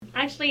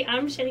Actually,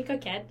 I'm Shani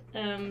Coquette.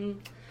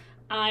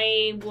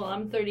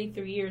 I'm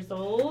 33 years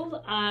old.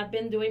 I've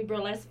been doing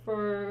burlesque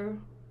for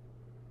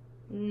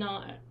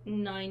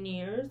 9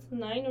 years,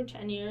 9 or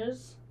 10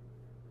 years.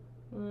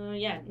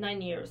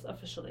 9 years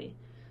officially.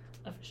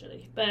 But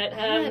that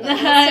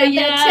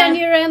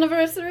 10-year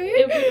anniversary.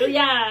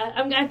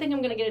 I think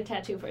I'm gonna get a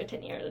tattoo for a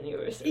 10-year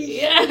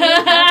anniversary.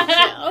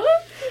 Yeah.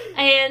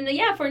 And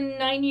for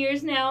 9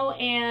 years now,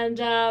 and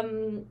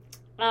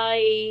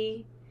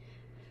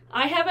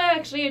I have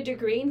actually a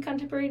degree in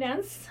contemporary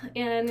dance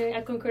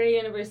at Concordia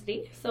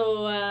University,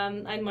 so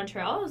in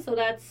Montreal. So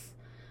that's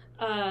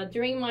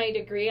during my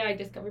degree I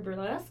discovered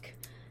burlesque,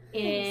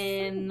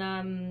 and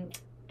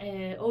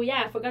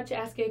I forgot to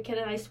ask you, can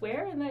I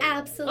swear?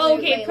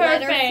 Absolutely. Okay,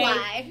 perfect. Let her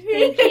fly.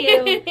 Thank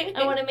you.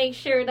 I want to make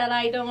sure that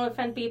I don't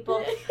offend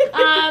people.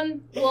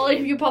 Well,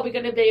 you're probably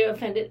going to be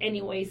offended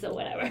anyway, so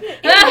whatever.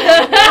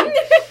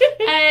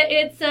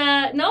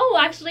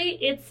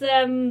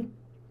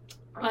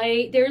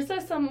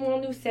 There's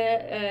someone who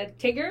said,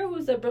 Tigger,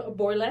 who's a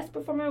burlesque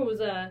performer,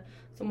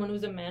 someone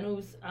who's a man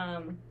who's,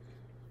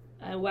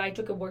 who I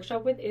took a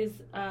workshop with,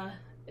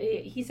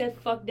 he said,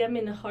 fuck them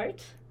in the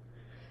heart.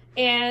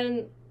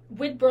 And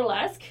with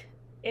burlesque,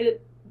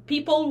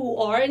 people who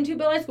are into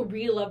burlesque, who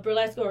really love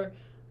burlesque or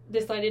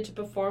decided to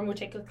perform or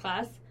take a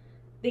class,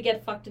 they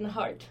get fucked in the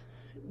heart.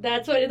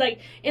 That's what it's like,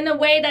 in a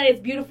way that it's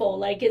beautiful.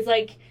 Like, it's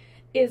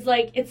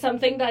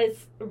something that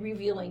is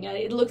revealing.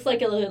 It looks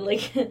like a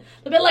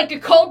bit like a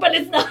cold, but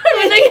it's not.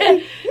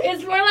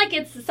 It's more like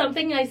it's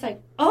something that's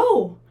like,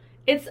 oh,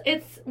 it's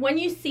when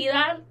you see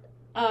that,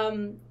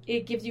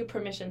 it gives you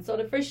permission. So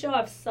the first show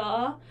I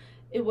saw,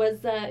 it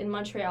was in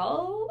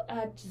Montreal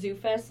at Zoo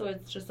Fest, so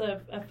it's just a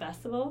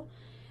festival.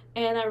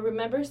 And I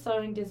remember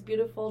seeing this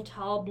beautiful,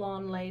 tall,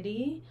 blonde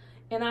lady.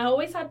 And I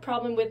always had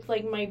problem with,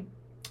 like, my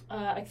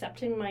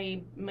accepting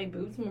my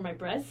boobs or my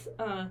breasts.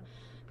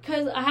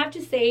 Because I have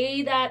to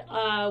say that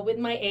with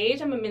my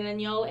age, I'm a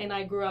millennial, and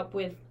I grew up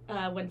with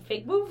when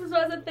fake boobs was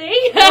a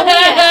thing.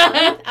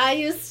 I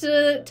used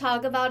to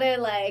talk about it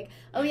like,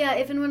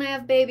 if and when I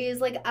have babies,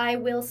 like, I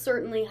will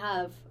certainly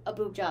have a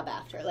boob job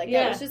after. Like,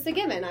 that was just a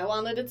given. I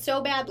wanted it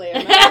so badly.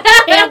 And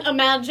I can't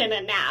imagine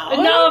it now.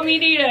 No, me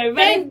neither.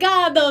 Thank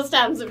God those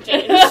times have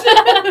changed.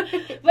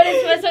 But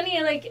it's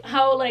funny, like,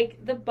 how,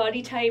 like, the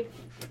body type,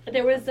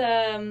 there was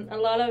a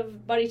lot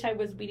of body type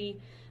was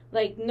really,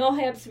 like, no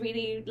hips,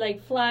 really,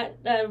 like,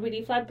 flat, but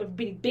really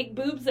big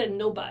boobs and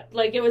no butt.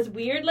 Like, it was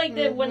weird, like,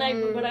 that when I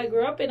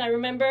grew up. And I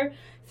remember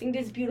seeing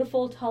this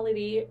beautiful tall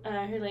lady,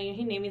 her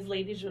name is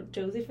Lady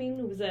Josephine,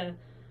 who was a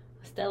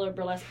stellar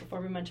burlesque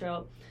performer in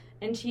Montreal.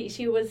 And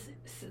she was,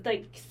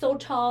 like, so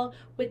tall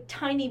with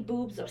tiny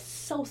boobs. It was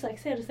so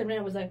sexy. At the same time,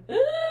 I was like,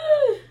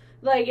 ah!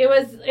 Like, it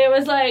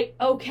was like,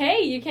 okay,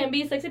 you can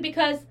be sexy,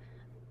 because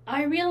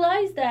I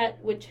realized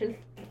that, which is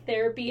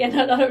therapy and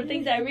other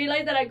things, I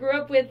realized that I grew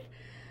up with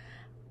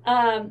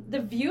the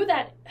view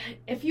that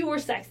if you were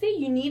sexy,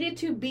 you needed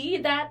to be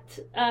that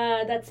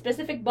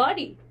specific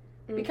body,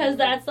 because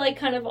that's, like,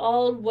 kind of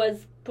all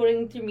was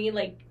putting to me,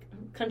 like,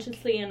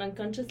 consciously and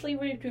unconsciously,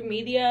 through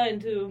media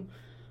and to,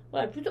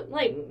 like,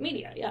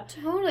 media, yeah.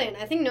 Totally, and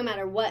I think no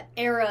matter what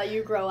era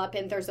you grow up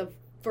in, there's a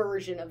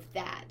version of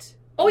that.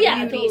 Oh,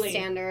 yeah, beauty totally.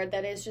 standard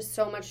that is just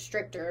so much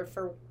stricter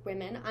for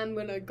women. I'm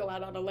going to go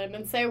out on a limb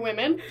and say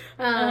women.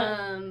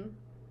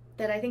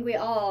 That I think we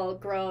all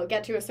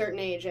get to a certain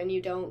age and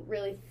you don't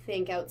really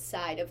think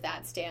outside of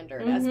that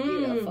standard as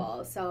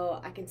beautiful. So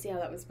I can see how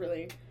that was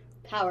really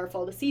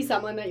powerful to see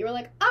someone that you were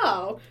like,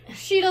 oh,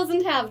 she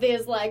doesn't have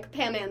these, like,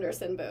 Pam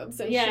Anderson boobs,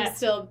 and she's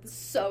still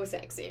so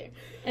sexy.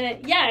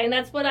 And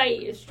that's what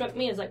struck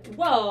me as, like,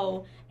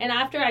 whoa. And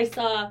after I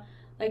saw,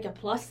 like, a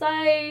plus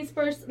size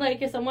person,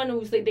 like, someone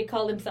who's, like, they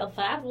call themselves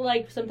fat,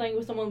 like,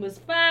 sometimes someone was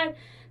fat,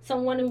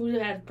 someone who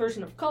had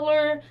person of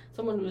color,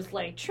 someone who was,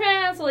 like,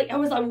 trans, so, like, I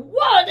was like,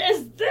 what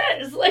is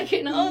this? Like,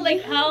 you know,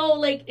 like, how,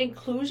 like,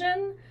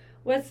 inclusion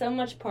was so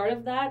much part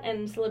of that,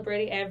 and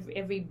celebrating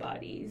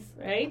everybody's,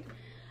 right?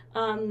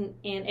 And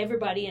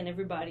everybody and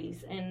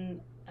everybody's.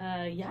 And,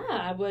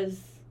 I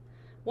was,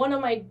 one of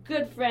my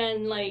good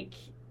friend, like,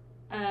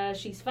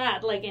 she's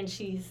fat, like, and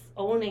she's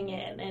owning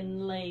it,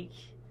 and, like,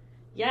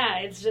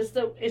 it's just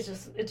the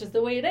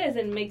way it is,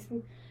 and makes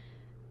me,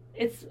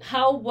 it's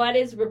how, what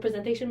is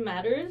representation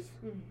matters,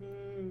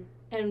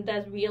 and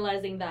that's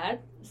realizing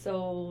that.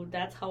 So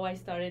that's how I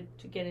started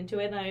to get into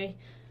it. And I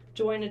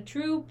joined a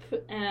troupe,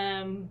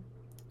 and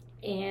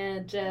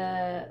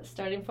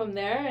starting from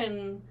there.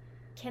 And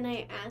can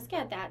I ask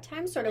at that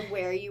time sort of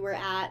where you were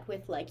at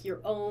with, like, your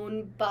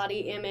own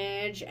body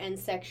image and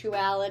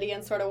sexuality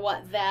and sort of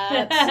what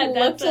that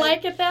looked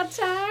like at that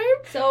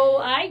time? So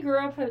I grew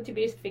up to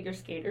be a figure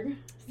skater.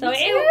 So Me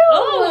too.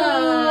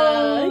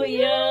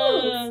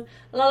 Yeah.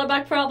 A lot of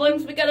back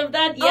problems because of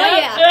that. Oh,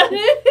 yeah.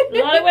 A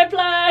lot of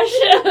whiplash.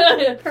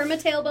 Perma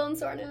tailbone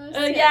soreness.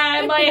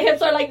 My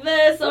hips are like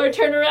this, or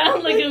turn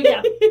around, like, you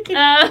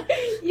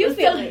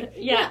feel it.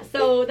 Yeah,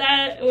 so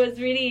that was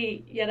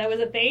really, that was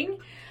a thing.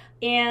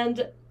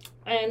 And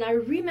I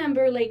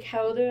remember, like,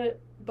 how the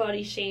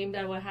body shamed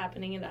at what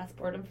happening in that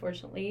sport,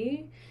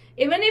 unfortunately.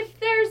 Even if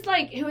there's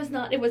like, it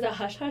was a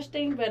hush hush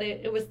thing, but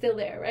it was still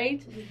there, right?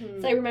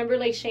 Mm-hmm. So I remember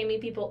like shaming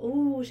people,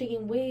 ooh, she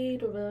gained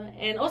weight,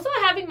 and also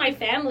having my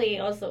family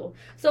also.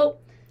 So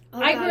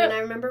and I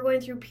remember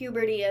going through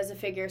puberty as a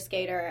figure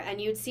skater,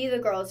 and you'd see the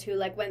girls who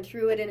like went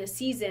through it in a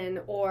season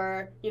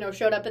or, you know,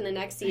 showed up in the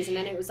next season,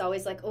 and it was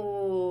always like,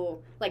 oh,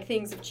 like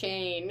things have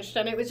changed,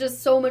 and it was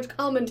just so much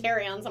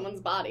commentary on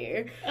someone's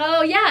body.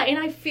 Oh yeah, and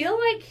I feel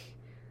like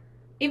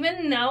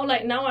even now,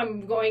 like now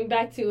I'm going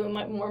back to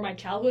my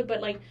childhood,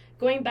 but like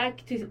going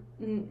back to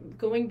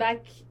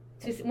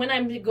when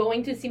I'm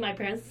going to see my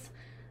parents,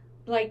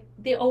 like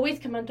they always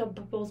comment on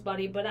people's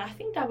body, but I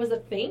think that was a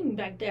thing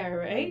back there,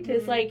 right? Mm-hmm.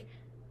 It's like,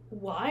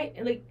 why?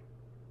 Like,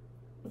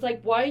 it's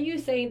like, why are you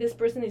saying this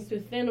person is too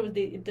thin or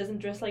it doesn't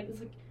dress like?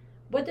 It's like,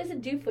 what does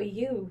it do for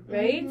you,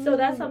 right? Mm-hmm. So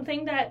that's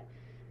something that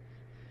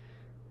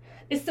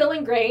is still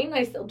ingrained.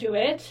 I still do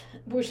it.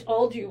 We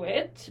all do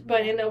it,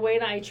 but in a way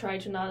that I try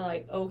to not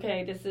like,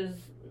 okay, this is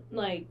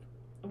like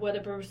what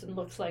a person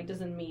looks like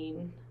doesn't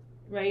mean,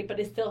 right? But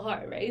it's still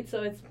hard, right?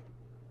 So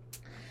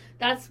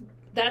that's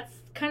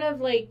kind of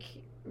like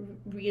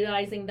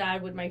realizing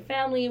that with my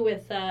family,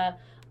 with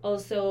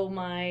also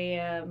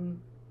my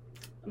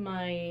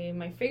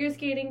my figure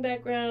skating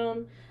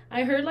background.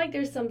 I heard like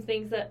there's some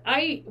things that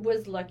I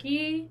was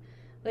lucky,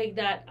 like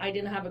that I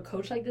didn't have a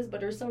coach like this,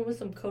 but there's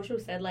some coach who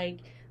said like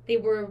they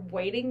were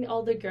weighting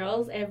all the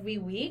girls every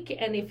week,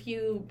 and if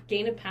you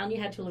gain a pound, you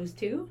had to lose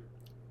 2.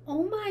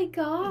 Oh my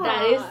god.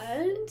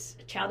 That is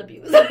child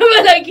abuse.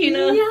 Like, you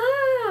know.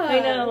 Yeah. I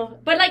know.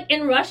 But like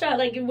in Russia,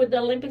 like with the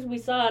Olympics we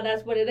saw,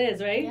 that's what it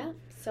is, right? Yeah.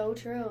 So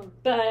true.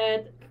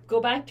 But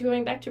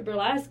going back to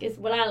burlesque, is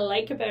what I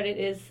like about it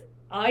is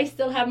I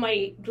still have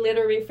my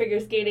glittery figure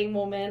skating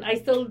moment. I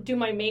still do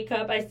my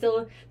makeup.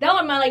 Now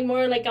I'm like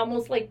more like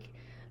almost like,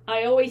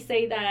 I always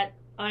say that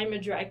I'm a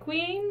drag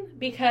queen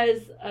because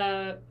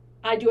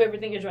I do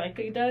everything a drag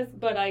queen does,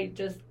 but I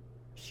just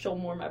show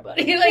more my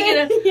body. Like, you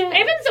know, yeah.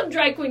 Even some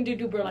drag queen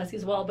do burlesque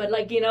as well, but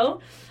like, you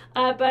know,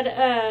 but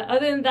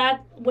other than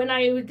that, when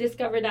I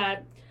discovered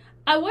that,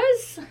 I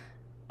was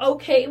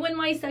okay with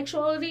my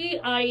sexuality.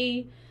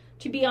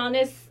 To be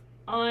honest,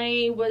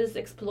 I was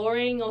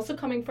exploring, also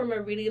coming from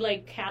a really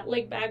like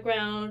Catholic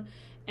background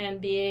and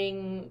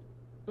being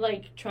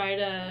like try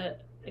to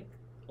like,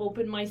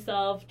 open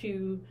myself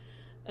to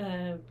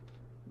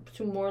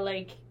more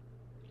like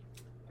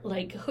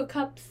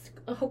hookup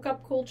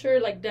culture,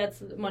 like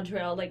that's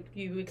Montreal, like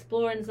you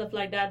explore and stuff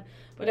like that.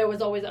 But there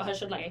was always a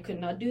hush of like I could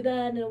not do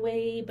that in a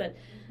way, but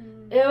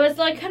it was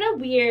like kind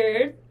of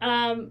weird.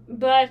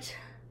 But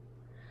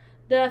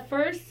the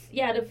first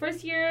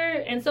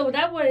year, and so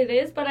that's what it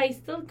is. But I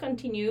still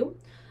continue.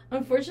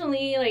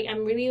 Unfortunately, like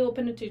I'm really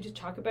open to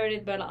talk about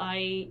it. But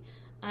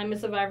I'm a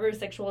survivor of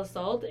sexual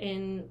assault,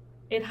 and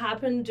it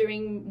happened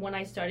during when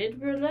I started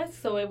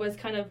burlesque. So it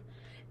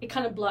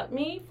kind of blocked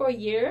me for a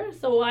year.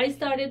 So I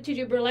started to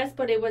do burlesque,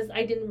 but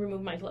I didn't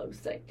remove my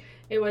clothes. Like,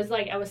 it was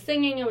like I was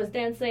singing, I was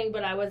dancing,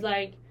 but I was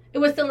like, it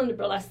was still in the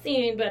burlesque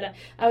scene, but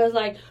I was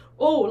like,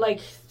 oh,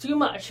 like too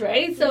much,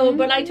 right? So,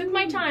 but I took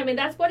my time, and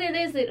that's what it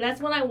is.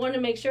 That's when I want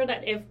to make sure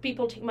that if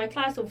people take my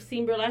class of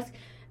seeing burlesque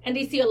and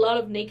they see a lot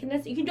of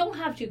nakedness, you don't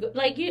have to go,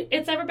 like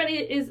it's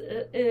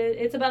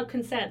about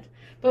consent.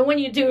 But when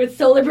you do, it's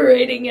so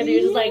liberating, and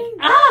you're just like,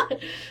 ah!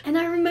 And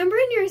I remember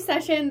in your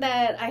session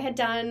that I had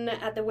done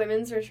at the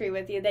women's retreat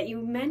with you that you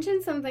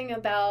mentioned something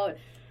about,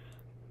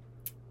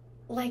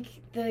 like,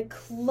 the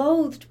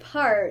clothed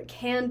part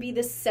can be the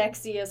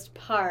sexiest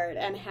part,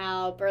 and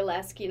how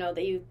burlesque, you know,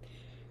 that you,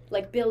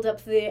 like, build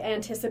up the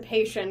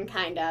anticipation,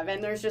 kind of,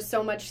 and there's just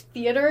so much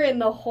theater in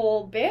the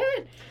whole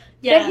bit.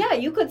 Yeah.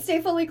 That, you could stay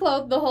fully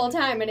clothed the whole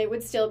time, and it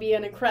would still be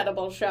an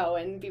incredible show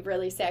and be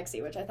really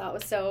sexy, which I thought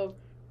was so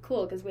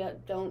cool, because we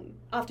don't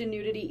often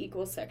nudity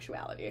equals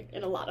sexuality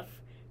in a lot of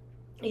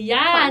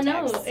contexts.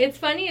 No, it's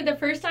funny. The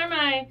first time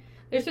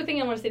there's the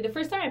thing I want to say. The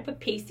first time I put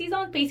pasties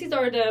are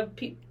the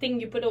thing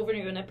you put over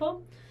your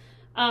nipple.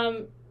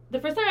 The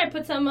first time I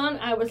put some on,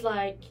 I was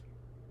like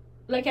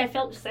I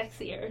felt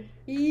sexier.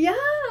 Yeah.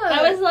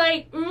 I was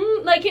like,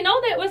 like, you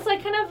know, that was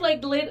like kind of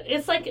like lit.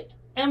 It's like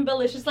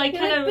embellished. It's like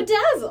kind of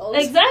bedazzled.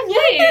 Exactly.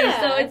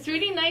 Yeah. So it's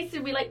really nice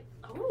to be like,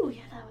 oh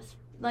yeah, that was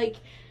like.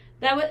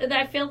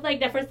 That felt like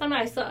the first time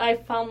I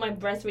found my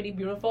breast really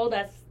beautiful.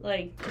 That's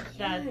like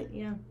that,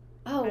 yeah.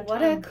 Oh,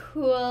 what a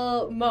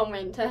cool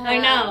moment to have. I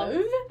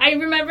know. I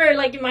remember,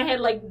 like, in my head,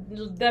 like,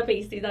 the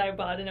pasties that I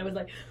bought, and I was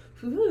like,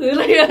 ooh.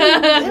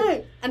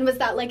 And was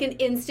that, like, an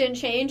instant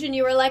change, and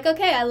you were like,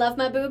 okay, I love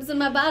my boobs and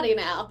my body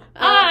now?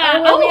 No.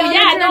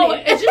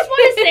 I just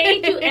want to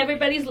say to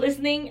everybody's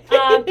listening,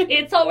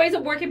 it's always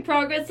a work in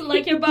progress to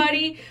like your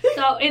body.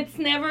 So it's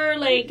never,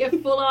 like, a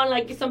full-on,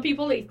 like, some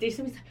people, like, they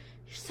say,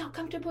 you're so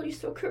comfortable, you're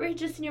so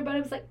courageous in your body.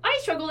 I was like, I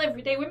struggle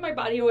every day with my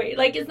body weight.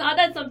 Like, it's not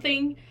that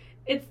something,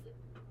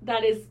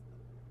 that is,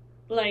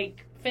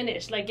 like,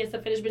 finished. Like, it's a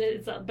finished,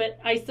 but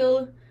I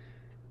still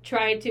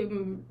try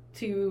to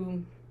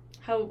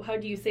how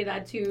do you say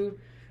that? To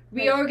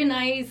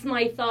reorganize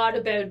my thought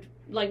about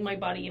like my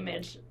body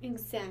image.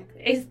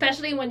 Exactly.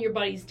 Especially when your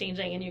body's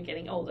changing and you're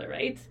getting older,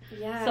 right?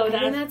 Yeah, so I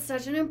think that's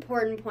such an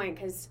important point,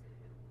 because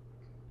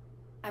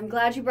I'm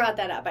glad you brought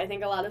that up. I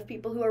think a lot of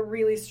people who are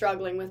really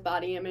struggling with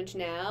body image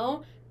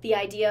now, the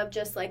idea of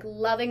just like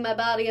loving my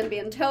body and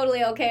being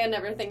totally okay and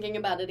never thinking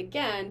about it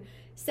again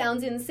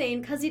sounds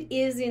insane, because it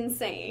is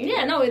insane.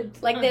 Yeah, no,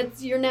 it's like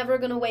that's, you're never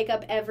gonna wake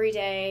up every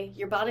day.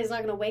 Your body's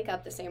not gonna wake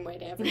up the same way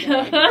every day,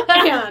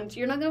 and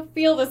you're not gonna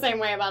feel the same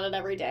way about it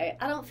every day.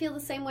 I don't feel the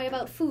same way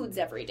about foods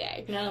every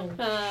day. No.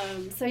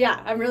 So yeah,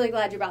 I'm really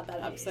glad you brought that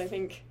up. So I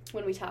think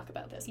when we talk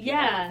about this, people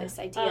have this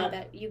idea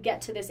that you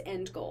get to this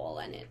end goal,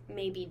 and it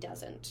maybe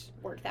doesn't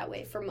work that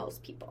way for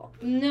most people.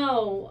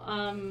 No,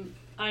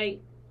 I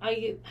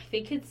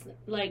think it's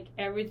like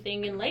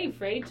everything in life,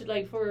 right?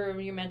 Like for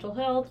your mental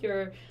health,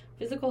 your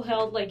physical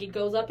health, like it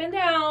goes up and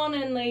down,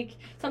 and like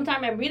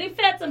sometimes I'm really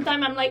fit,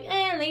 sometimes I'm like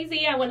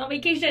lazy, I went on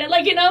vacation,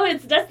 like, you know,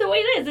 that's the way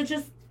it is. It's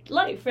just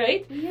life,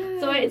 right? Yeah.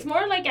 So it's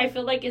more like I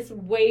feel like it's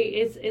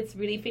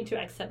relieving to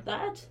accept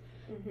that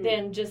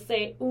than just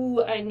say,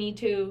 ooh, I need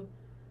to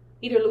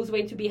either lose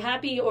weight to be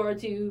happy, or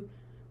to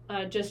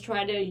just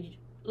try to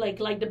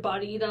like the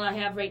body that I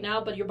have right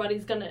now. But your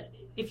body's gonna,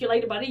 if you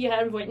like the body you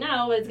have right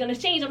now, it's gonna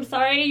change. I'm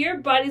sorry, your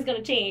body's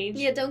gonna change.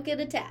 Yeah, don't get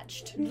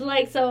attached.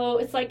 Like, so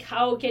it's like,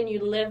 how can you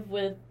live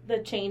with the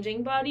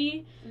changing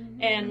body?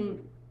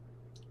 And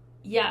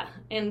yeah,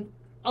 and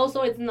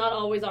also it's not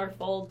always our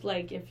fault.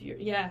 Like if you're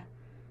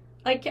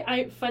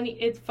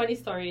it's funny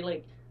story.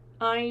 Like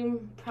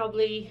I'm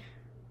probably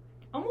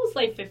almost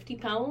like 50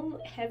 pounds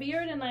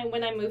heavier than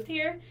when I moved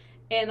here,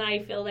 and I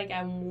feel like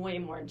I'm way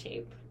more in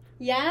shape.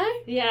 Yeah?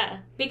 Yeah,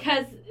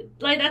 because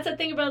like that's the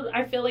thing about,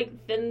 I feel like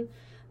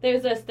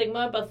there's a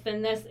stigma about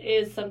thinness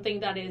is something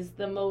that is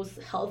the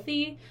most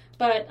healthy,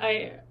 but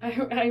I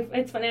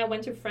it's funny, I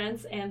went to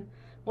France and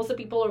most of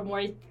the people are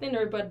more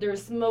thinner, but they're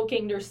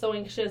smoking, they're so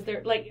anxious,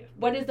 they're like,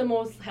 what is the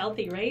most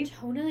healthy, right?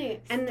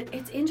 Totally. And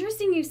it's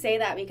interesting you say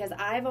that, because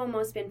I've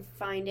almost been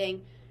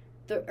finding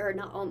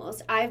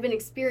I've been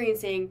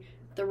experiencing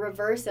the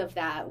reverse of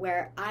that,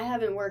 where I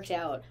haven't worked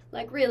out.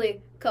 Like really,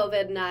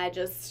 COVID,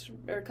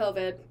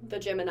 the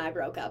gym and I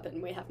broke up,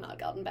 and we have not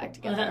gotten back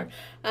together.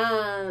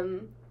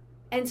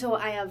 And so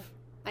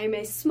I'm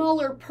a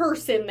smaller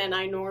person than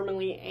I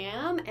normally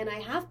am, and I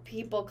have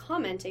people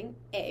commenting,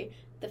 A,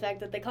 the fact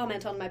that they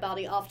comment on my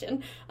body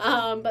often,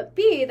 but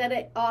B, that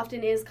it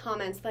often is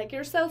comments like,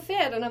 you're so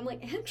fit, and I'm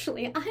like,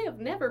 actually, I have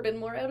never been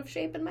more out of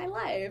shape in my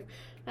life.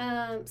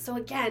 So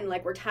again,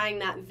 like we're tying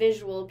that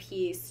visual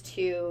piece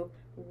to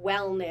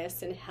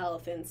wellness and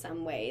health in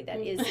some way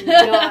that is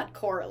not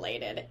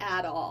correlated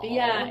at all.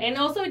 Yeah, and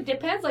also it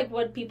depends like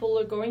what people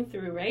are going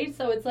through, right?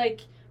 So it's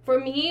like, for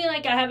me,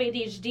 like I have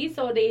ADHD,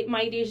 so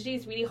my ADHD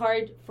is really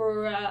hard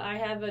for, I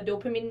have a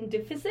dopamine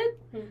deficit,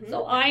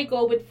 so I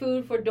go with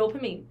food for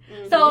dopamine.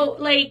 So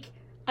like,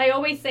 I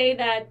always say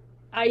that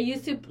I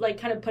used to like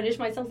kind of punish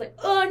myself, like,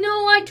 oh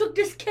no, I took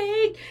this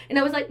cake, and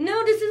I was like,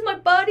 no, this is my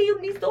body who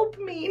needs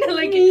dopamine.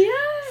 Like,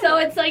 so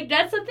it's like,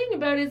 that's the thing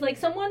about it, is like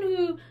someone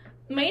who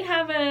might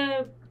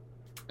have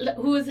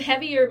who is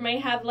heavier may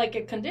have like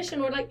a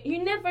condition, or like,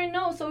 you never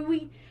know. So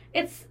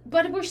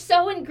but we're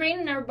so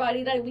ingrained in our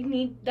body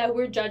that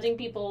we're judging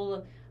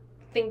people,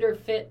 think they're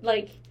fit,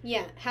 like,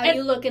 yeah, how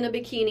you look in a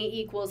bikini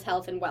equals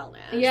health and wellness.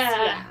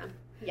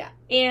 Yeah.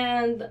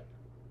 And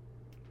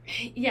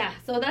yeah,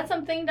 so that's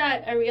something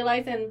that I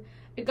realized, and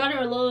it got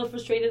a little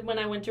frustrated when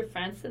I went to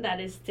France. That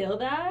is still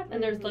that,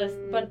 and there's less,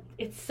 but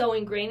it's so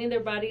ingrained in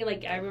their body.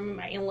 Like I remember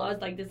my in-laws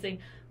like this thing,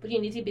 but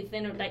you need to be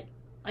thinner, like,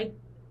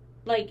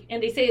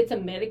 and they say it's a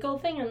medical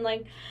thing. I'm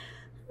like,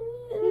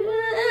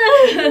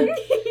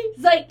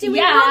 it's like, do we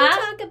want to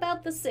talk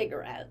about the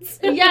cigarettes?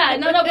 Yeah,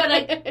 no, but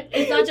like,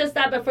 it's not just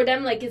that, but for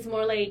them, like, it's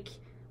more like,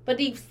 but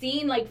they've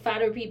seen like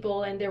fatter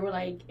people, and they were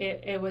like,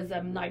 it was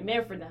a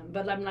nightmare for them.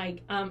 But I'm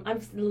like, I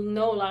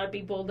know a lot of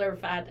people that are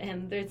fat,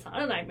 and it's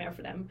not a nightmare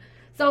for them.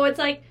 So it's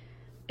like,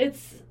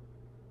 it's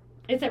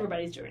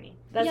everybody's journey.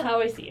 That's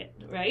how I see it,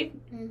 right?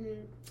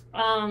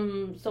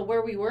 So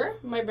where we were,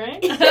 my brain.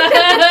 We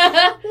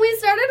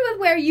started with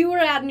where you were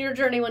at in your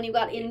journey when you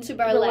got into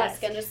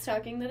burlesque, and just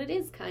talking that it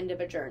is kind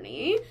of a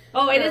journey.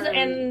 Oh, it is,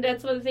 and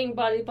that's what I think.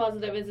 Body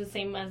positive is the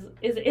same as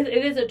it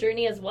is a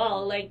journey as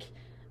well. Like,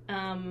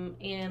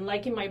 and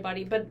liking my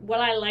body. But what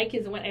I like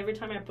is when every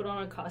time I put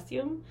on a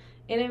costume,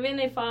 and even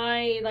if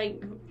I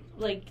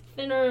like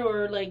thinner,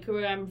 or like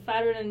where I'm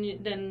fatter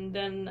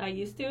than I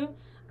used to,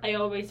 I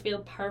always feel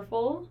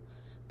powerful,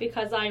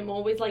 because I'm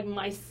always like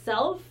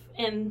myself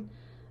and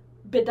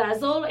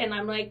bedazzled, and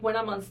I'm like, when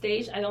I'm on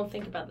stage, I don't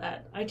think about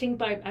that. I think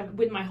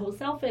with my whole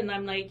self, and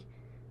I'm like,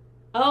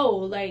 oh,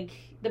 like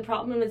the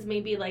problem is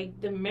maybe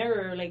like the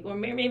mirror, like, or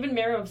maybe even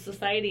mirror of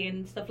society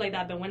and stuff like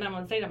that. But when I'm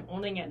on stage, I'm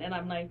owning it, and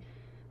I'm like,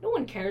 no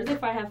one cares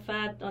if I have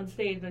fat on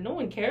stage, but no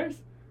one cares.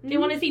 They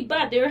want to see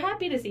butt. They're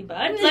happy to see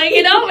butt. Like,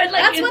 you know, but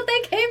like, that's what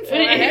they came for.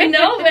 You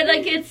know, but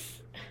like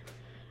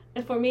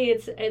and for me,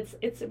 it's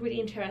really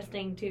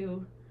interesting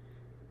to.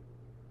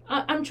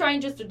 I'm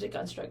trying just to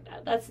deconstruct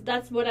that.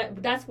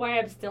 That's why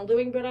I'm still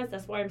doing burlesque.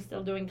 That's why I'm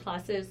still doing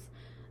classes,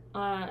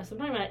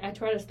 sometimes I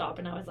try to stop,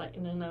 and I was like,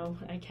 no,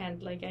 I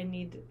can't. Like, I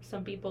need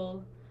some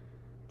people.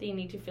 They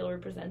need to feel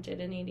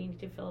represented, and they need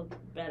to feel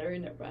better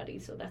in their body.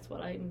 So that's what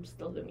I'm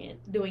still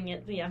doing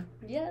it. Yeah.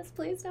 Yes,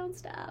 please don't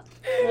stop.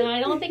 No, I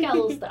don't think I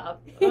will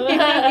stop.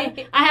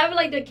 I have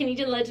like the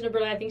Canadian legend of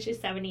burlesque. I think she's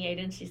 78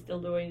 and she's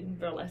still doing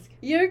burlesque.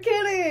 You're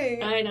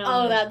kidding. I know.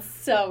 Oh, that's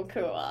so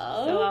cool.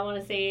 So I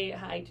want to say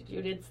hi to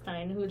Judith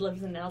Stein, who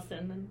lives in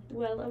Nelson, and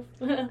who I love.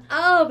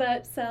 Oh,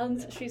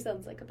 she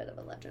sounds like a bit of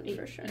a legend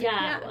for sure.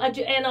 Yeah.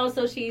 And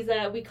also she's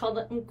we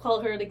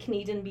call her the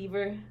Canadian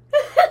Beaver.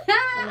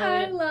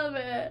 I love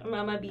it.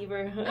 Mama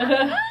Beaver.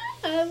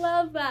 I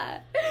love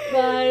that.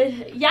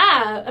 But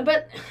yeah,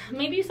 but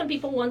maybe some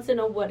people want to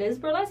know what is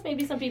burlesque.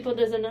 Maybe some people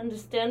doesn't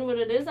understand what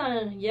it is.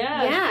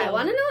 Yeah, I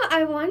want to know.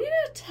 I want you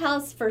to tell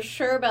us for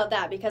sure about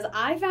that, because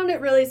I found it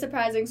really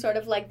surprising, sort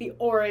of like the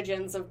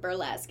origins of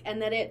burlesque,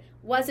 and that it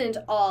wasn't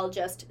all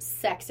just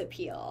sex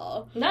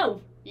appeal.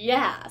 No.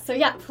 Yeah. So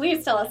yeah,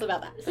 please tell us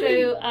about that.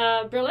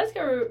 So burlesque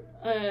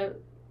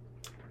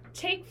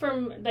take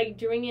from like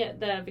during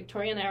the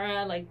Victorian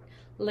era, like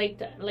late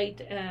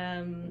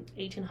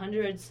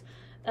 1800s,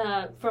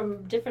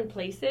 from different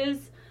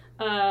places.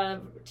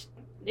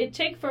 It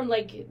takes from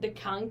like the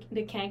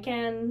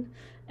can-can,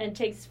 and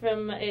takes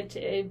from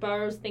it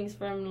borrows things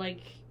from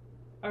like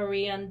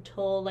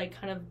Oriental, like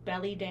kind of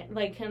belly dance,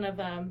 like kind of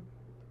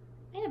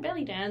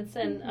belly dance,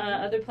 and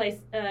other place,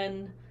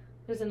 and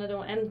there's another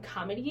one, and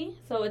comedy.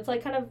 So it's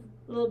like kind of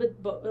a little bit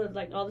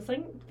like all the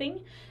same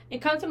thing.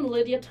 It comes from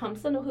Lydia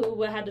Thompson,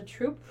 who had a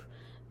troupe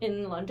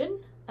in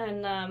London,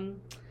 and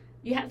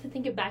you have to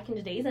think of back in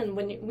the days, and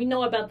when we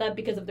know about that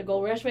because of the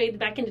gold rush, right?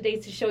 Back in the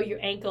days, to show your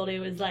ankle, it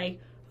was like,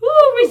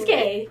 ooh,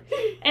 risque.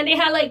 And they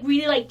had like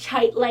really like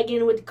tight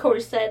legging with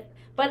corset,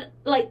 but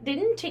like they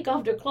didn't take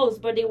off their clothes,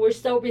 but they were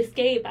so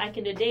risque back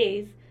in the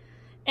days.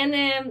 And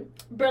then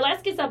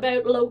burlesque is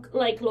about low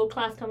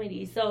class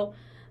comedy. So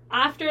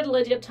after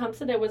Lydia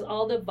Thompson, there was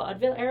all the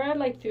vaudeville era,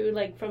 like through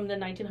like from the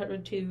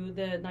 1900 to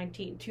the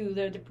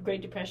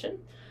Great Depression,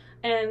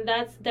 and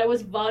that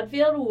was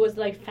vaudeville, was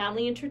like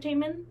family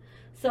entertainment.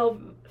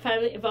 So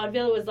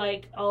vaudeville was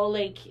like all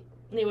like,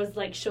 it was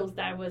like shows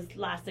that was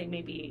lasting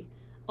maybe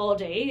all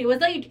day. It was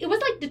like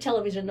the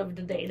television of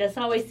the day. That's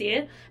how I see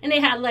it. And they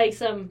had like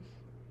some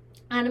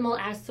animal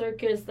ass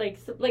circus, like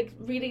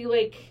really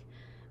like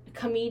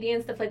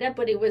comedian stuff like that.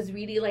 But it was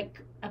really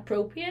like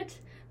appropriate.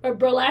 But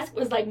burlesque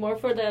was like more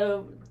for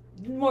the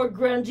more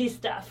grungy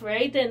stuff,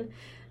 right? And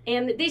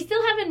they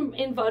still have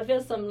in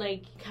vaudeville some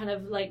like kind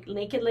of like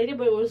naked lady,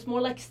 but it was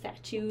more like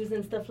statues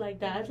and stuff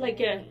like that.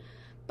 Like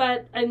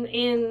but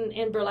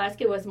in burlesque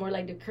it was more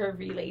like the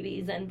curvy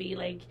ladies, and be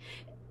like,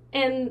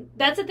 and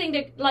that's the thing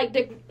that like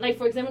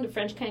for example, the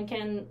French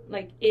can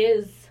like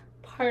is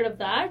part of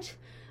that,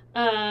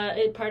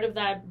 part of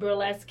that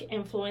burlesque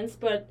influence,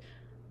 but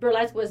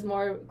burlesque was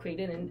more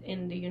created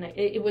in the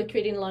it was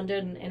created in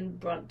London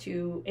and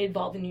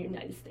evolved in the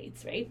United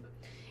States, right?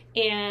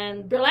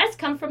 And burlesque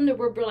comes from the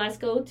word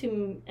burlesco,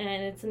 and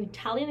it's in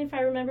Italian if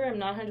I remember. I'm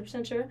not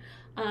 100% sure,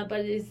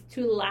 but it is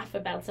to laugh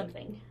about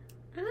something.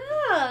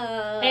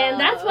 Oh. And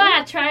that's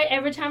why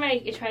every time I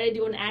try to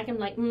do an act, I'm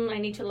like, I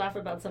need to laugh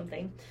about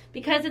something,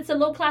 because it's a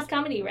low class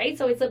comedy, right?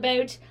 So it's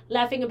about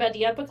laughing about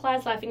the upper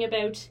class, laughing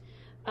about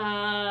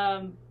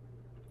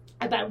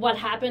what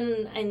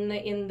happened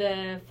in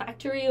the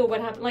factory, or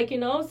what happened, like, you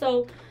know.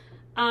 So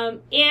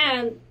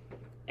and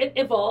it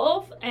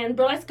evolved, and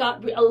burlesque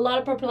got a lot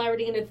of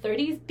popularity in the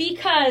 30s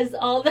because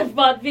all the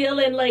vaudeville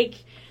and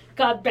like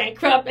got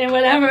bankrupt and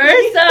whatever.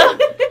 So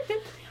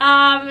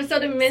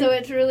so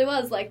it really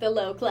was like the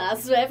low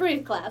class, every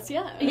class,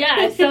 yeah.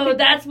 Yeah, so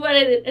that's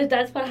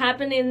what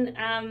happened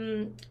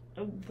in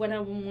what I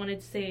wanted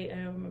to say,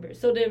 I don't remember.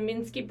 So the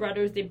Minsky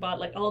brothers, they bought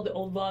like all the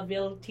old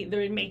vaudeville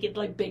theater and make it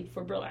like big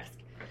for burlesque.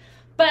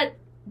 But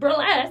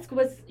burlesque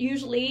was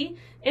usually,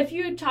 if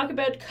you talk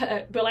about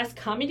burlesque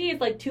comedy,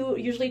 it's like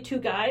usually two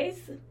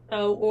guys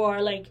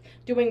or like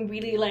doing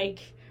really like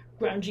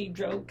grungy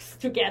jokes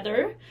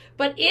together.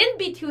 But in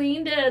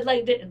between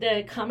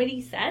the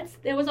comedy sets,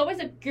 there was always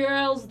a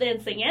girls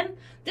dancing. And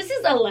this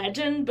is a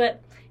legend,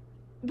 but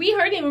we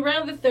heard in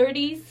around the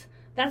 30s,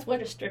 that's where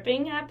the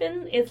stripping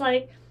happened. It's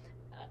like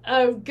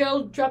a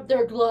girl dropped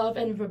their glove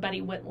and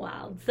everybody went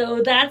wild.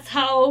 So that's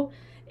how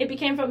it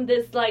became, from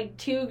this like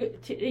two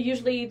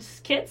usually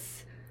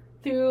skits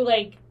through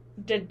like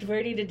the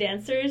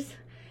dancers,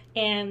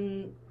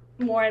 and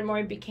more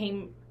it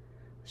became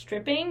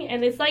stripping,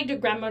 and it's like the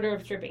grandmother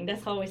of stripping.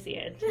 That's how I see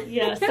it.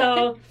 Yeah.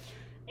 So,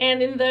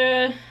 and in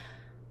the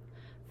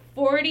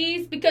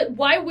 40s, because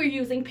why we're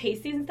using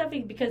pasties and stuff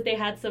is because they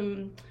had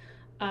some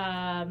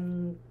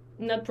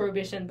not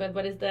prohibition, but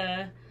what is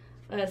the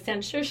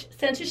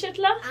censorship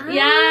law?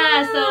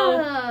 Yeah.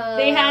 So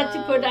they had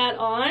to put that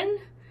on.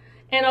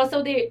 And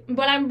also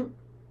but I'm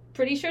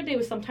pretty sure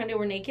sometime they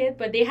were naked,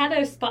 but they had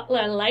a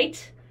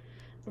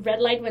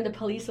red light when the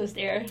police was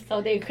there, so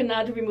they could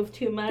not remove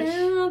too much.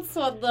 That's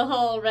what the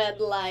whole red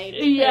light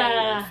is.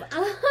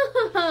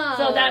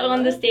 So that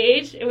on the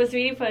stage, it was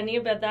really funny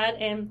about that.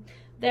 And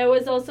There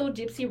was also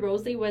Gypsy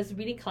Rosie was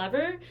really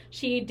clever.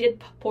 She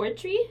did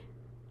poetry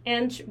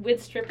and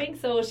with stripping,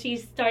 so she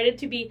started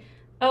to be,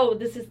 oh,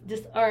 this is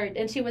this art,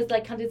 and she was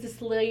like kind of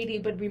this lady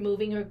but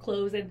removing her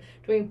clothes and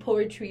doing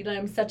poetry, that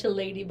I'm such a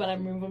lady but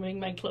I'm removing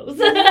my clothes.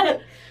 I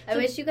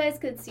wish you guys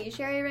could see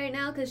Sherry right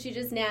now, because she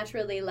just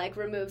naturally like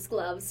removes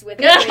gloves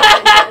with every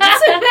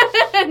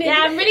sentence. Yeah,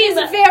 I'm really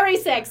it's very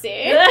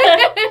sexy.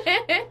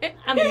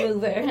 I'm a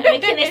mover. I'm a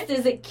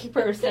kinesthetic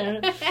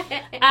person.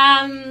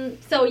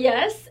 So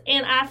yes,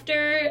 and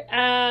after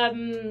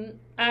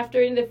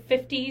in the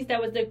 50s, that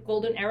was the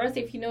golden era. So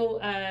if you know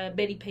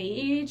Betty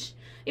Page,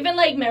 even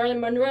like Marilyn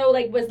Monroe,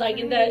 like was like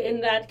in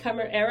that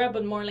camera era,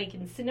 but more like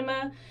in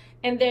cinema.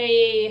 And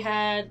they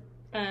had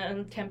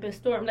Tempest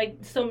Storm, like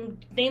some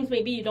names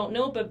maybe you don't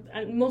know, but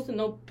a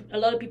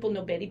lot of people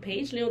know Betty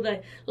Page. You know,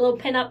 the little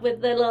pin up with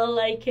the little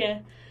like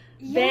bangs.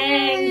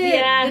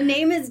 Yeah, the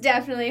name is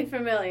definitely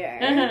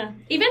familiar.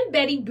 Even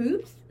Betty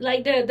Boobs,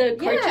 like the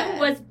cartoon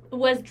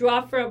was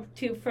drawn from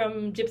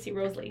Gypsy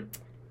Rosie.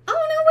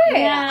 Oh, no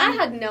way! Yeah. I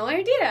had no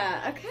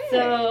idea. Okay.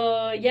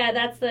 So yeah,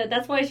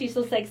 that's why she's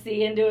so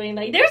sexy and doing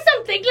like there's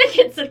something like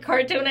it's a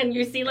cartoon and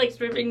you see like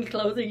stripping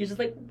clothes and you're just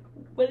like,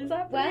 what is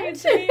happening?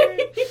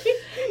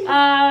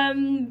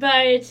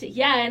 But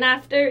yeah, and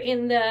after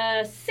in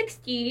the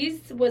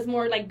 60s was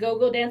more like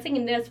go-go dancing,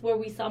 and that's where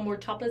we saw more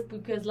topless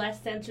because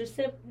less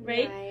censorship,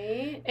 right?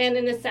 And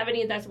in the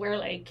 70s, that's where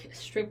like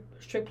strip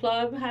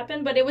club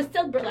happened, but it was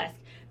still burlesque.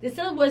 It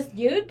still was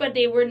nude, but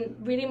they were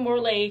really more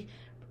like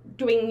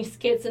doing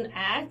skits and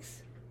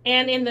acts.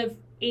 And in the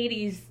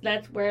 80s,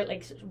 that's where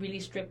like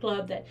really strip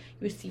club that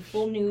you would see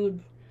full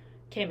nude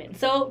came in.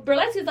 So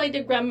burlesque is like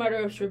the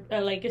grandmother of strip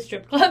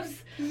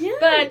clubs. Yeah.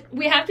 But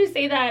we have to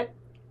say that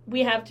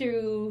we have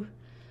to.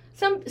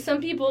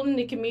 Some people in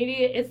the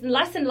community, it's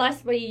less and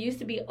less what it used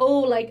to be. Oh,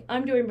 like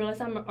I'm doing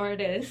burlesque, I'm an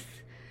artist.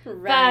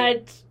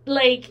 Right. But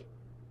like,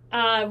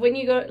 when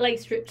you go like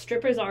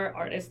strippers are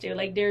artists too.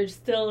 Like they're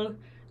still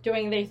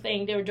doing their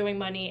thing. They're doing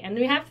money, and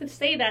we have to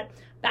say that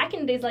back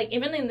in the days, like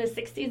even in the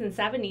 60s and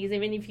 70s,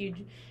 even if you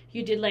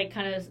did like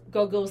kind of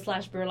go-go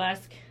 /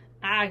 burlesque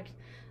act.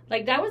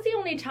 Like, that was the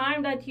only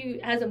time that you,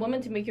 as a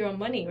woman, to make your own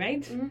money,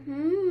 right?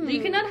 Mm-hmm.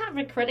 You cannot have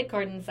a credit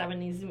card in the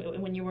 70s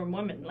when you were a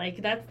woman.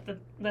 Like,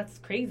 that's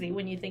crazy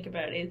when you think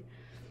about it.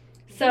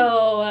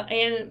 So,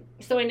 in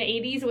the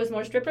 80s, it was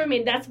more stripper. I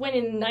mean, that's when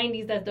in the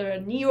 90s that the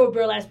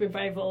neo-burlesque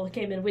revival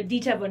came in with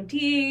Dita Von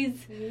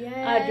Teese,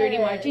 Dirty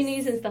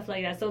Martinis, and stuff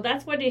like that. So,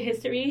 that's where the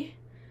history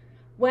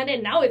went,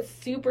 and now it's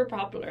super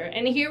popular.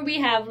 And here we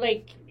have,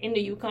 like, in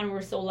the Yukon,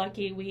 we're so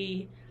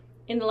lucky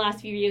in the last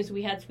few years,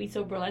 we had Sweet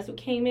Soul Burlesque who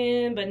came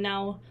in, but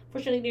now,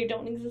 fortunately, they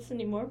don't exist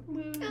anymore.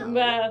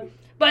 Oh.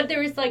 But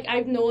there is, like, I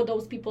know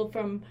those people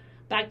from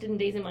back in the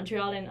days in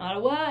Montreal and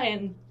Ottawa,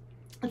 and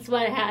that's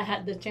why I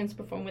had the chance to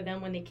perform with them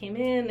when they came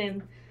in,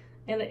 and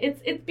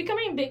it's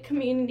becoming a big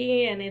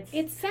community, and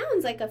it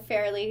sounds like a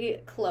fairly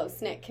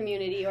close-knit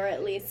community, or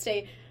at least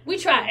we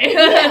try.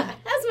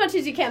 As much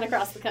as you can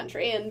across the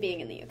country and being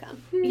in the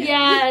Yukon.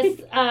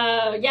 Yes.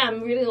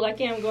 I'm really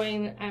lucky. I'm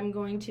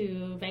going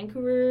to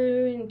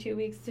Vancouver in 2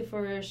 weeks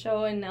for a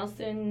show in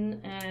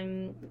Nelson,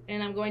 and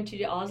I'm going to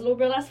the Oslo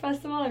Burlesque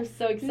Festival. I'm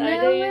so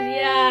excited. No way.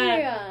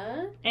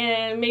 Yeah.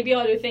 And maybe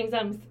other things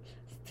I'm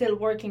still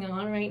working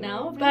on right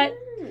now. But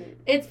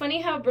it's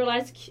funny how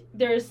burlesque,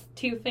 there's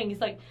two things.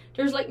 Like,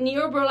 there's like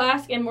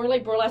neo-burlesque and more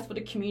like burlesque for the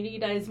community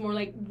that is more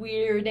like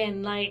weird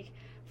and like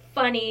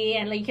funny,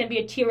 and like you can be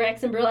a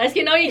T-Rex in burlesque,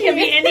 you can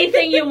be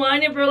anything you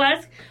want in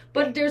burlesque.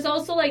 But there's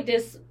also like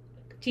this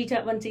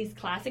Dita Von Teese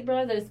classic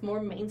burlesque that is more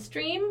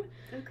mainstream,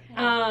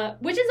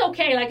 which is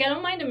okay. Like I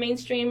don't mind the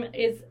mainstream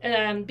is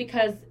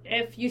because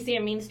if you see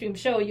a mainstream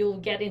show, you'll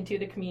get into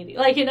the community.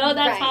 Like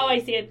that's how I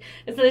see it.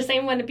 It's the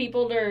same when the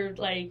people are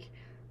like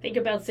think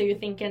about So You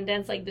Think Can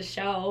Dance, like the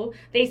show.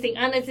 They say,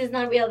 this is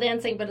not real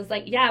dancing, but it's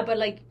like but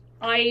like.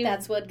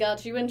 That's what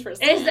got you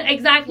interested.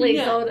 Exactly.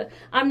 Yeah. So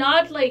I'm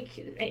not like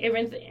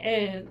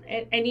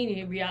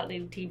any reality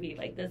TV.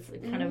 Like that's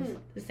kind of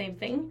the same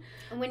thing.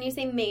 And when you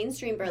say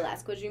mainstream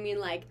burlesque, what do you mean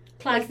like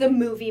the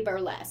movie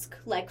burlesque,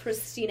 like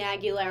Christina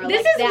Aguilera?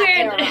 This like is that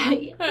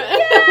weird. Era.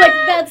 Like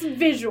that's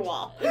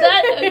visual.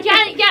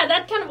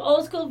 That kind of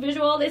old school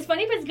visual. It's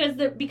funny because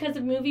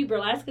the movie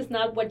burlesque is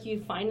not what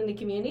you find in the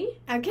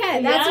community.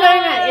 Okay, that's what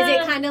I meant. Is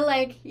it kind of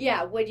like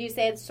would you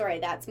say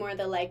that's more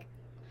the like.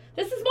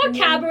 This is more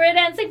cabaret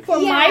dancing for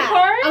my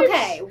part.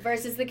 Okay,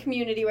 versus the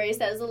community where you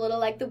said is a little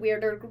like the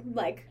weirder,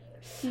 like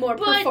more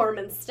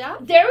performance stuff.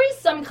 There is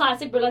some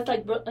classic burlesque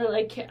that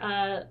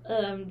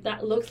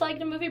looks like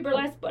the movie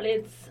burlesque, but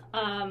it's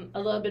a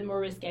little bit more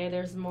risque.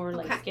 There's more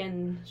like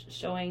skin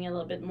showing, a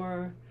little bit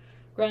more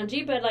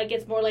grungy, but like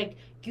it's more like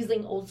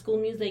using old school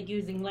music,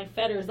 using like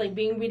feathers, like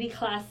being really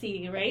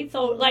classy, right?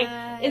 So like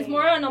it's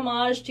more an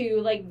homage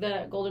to like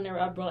the golden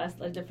era of burlesque,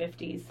 like the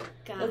 50s.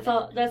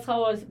 That's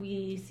how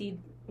we see.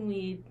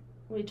 We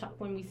talk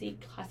when we see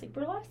classic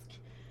burlesque,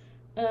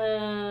 but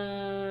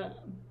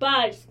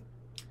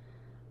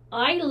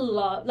I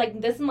love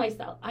this is my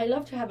style. I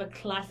love to have a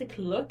classic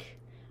look,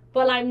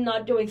 but I'm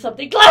not doing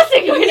something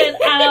classic with it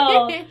at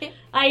all.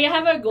 I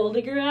have a gold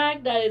digger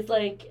act that is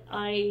like,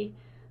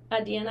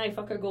 at the end, I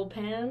fuck a gold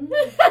pan.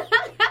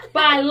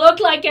 But I look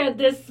like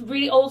this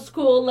really old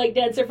school, like,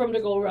 dancer from the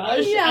Gold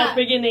Rush at the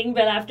beginning,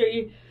 but after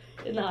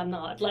no, I'm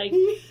not. Like,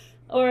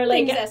 or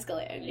like... Things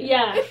escalate.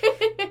 Yeah.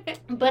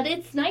 But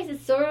it's nice.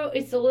 It's so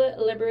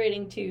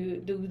liberating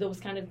to do those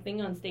kind of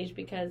things on stage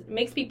because it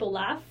makes people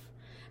laugh.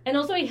 And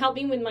also it helped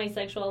me with my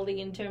sexuality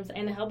in terms,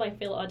 and it helped I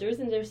feel others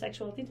in their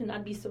sexuality to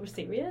not be so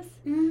serious.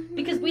 Mm-hmm.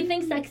 Because we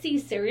think sexy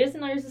is serious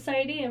in our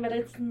society, but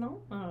it's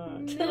not.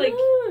 No.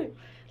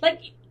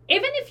 Like,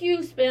 even if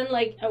you spend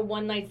like a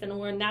one night stand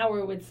or an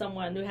hour with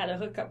someone who had a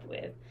hookup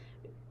with,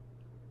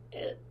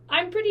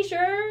 I'm pretty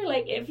sure,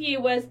 like, if he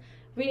was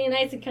really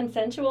nice and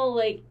consensual,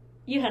 like,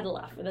 you had to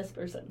laugh with this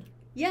person.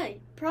 Yeah,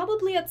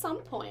 probably at some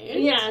point.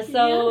 Yeah,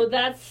 so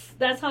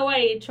that's how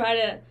I try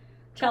to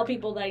tell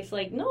people that it's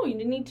like, no, you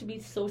need to be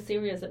so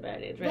serious about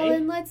it, right? Well,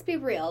 and let's be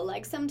real.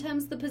 Like,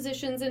 sometimes the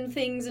positions and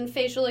things and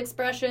facial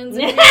expressions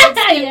and weird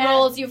skin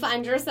roles you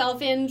find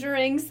yourself in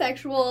during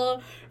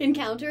sexual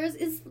encounters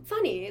is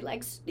funny.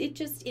 Like, it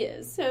just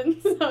is.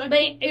 And so, but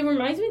it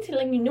reminds me to,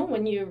 like, you know,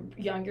 when you're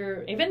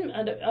younger, even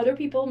other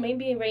people,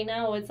 maybe right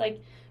now, it's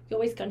like, you're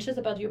always conscious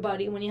about your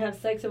body when you have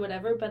sex or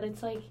whatever, but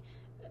it's like,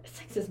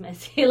 sex is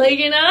messy. Like,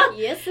 you know?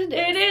 Yes, it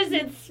is. It is.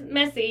 It's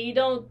messy. You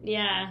don't,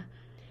 yeah.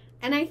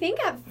 And I think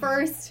at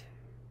first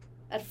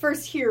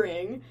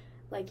hearing,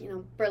 like, you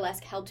know,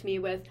 burlesque helped me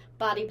with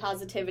body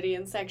positivity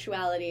and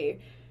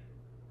sexuality,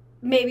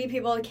 maybe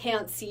people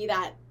can't see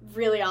that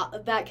really,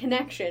 that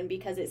connection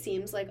because it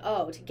seems like,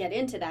 oh, to get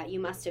into that, you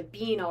must have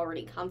been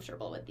already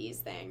comfortable with these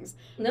things.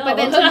 No. But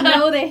then to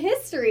know the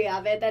history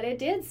of it, that it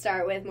did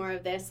start with more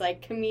of this,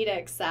 like,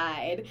 comedic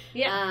side.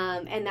 Yeah.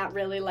 And that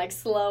really, like,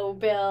 slow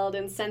build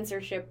and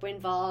censorship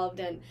involved,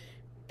 and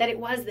that it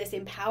was this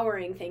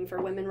empowering thing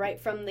for women right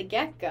from the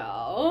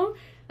get-go.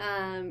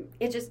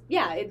 It just,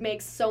 it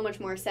makes so much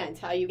more sense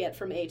how you get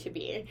from A to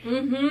B.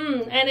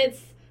 Mm-hmm. And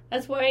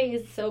that's why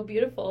it's so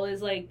beautiful,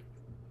 is like,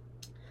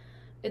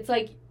 it's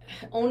like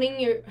owning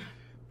your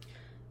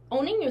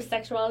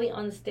sexuality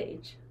on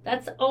stage.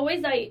 That's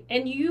always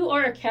and you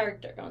are a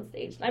character on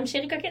stage.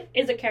 Chérie Coquette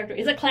is a character,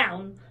 is a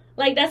clown.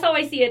 Like, that's how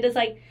I see it. It's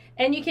like,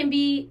 and you can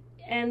be,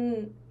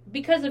 and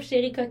because of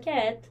Chérie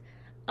Coquette,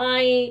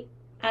 I,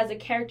 as a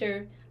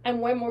character, I'm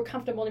way more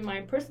comfortable in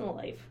my personal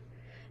life.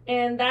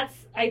 And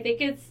I think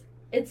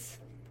it's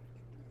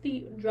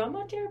the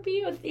drama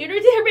therapy or theater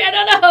therapy, I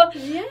don't know.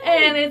 Yeah.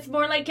 And it's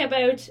more like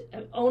about,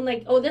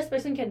 this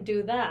person can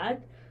do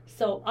that,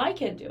 so I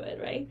can do it,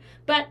 right?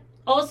 But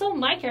also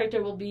my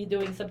character will be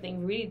doing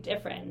something really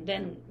different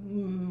than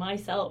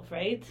myself,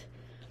 right?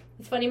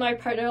 It's funny, my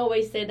partner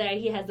always said that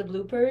he has the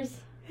bloopers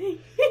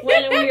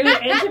when we were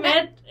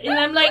intimate. And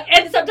I'm like,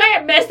 and sometimes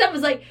I messed up. I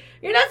was like,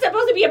 you're not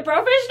supposed to be a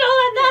professional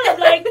at that.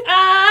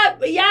 I'm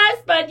like,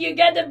 yes, but you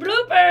get the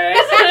bloopers.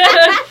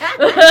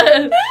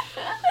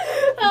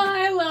 Oh,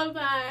 I love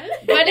that.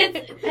 But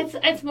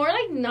it's more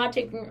like not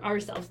taking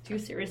ourselves too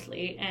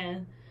seriously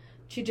and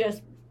to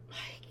just,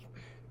 like,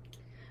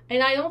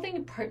 and I don't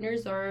think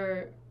partners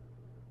are,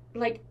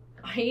 like,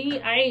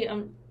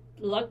 I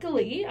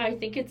luckily, I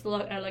think it's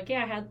lucky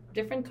I had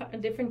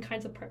different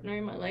kinds of partner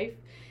in my life.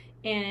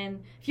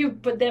 And if you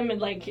put them in,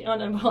 like,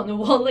 on the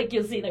wall, like,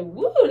 you'll see, like,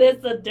 woo,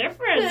 there's a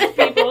difference,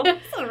 people.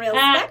 It's a real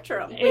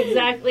spectrum.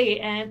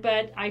 Exactly.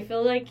 But I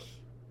feel like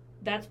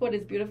that's what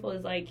is beautiful,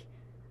 is, like,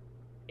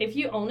 if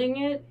you're owning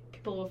it,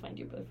 people will find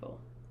you beautiful.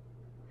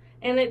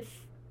 And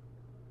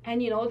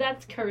you know,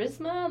 that's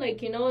charisma,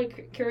 like, you know,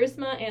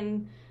 charisma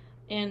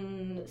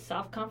and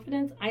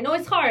self-confidence. I know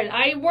it's hard.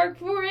 I work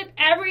for it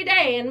every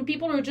day. And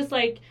people are just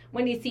like,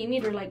 when they see me,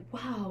 they're like,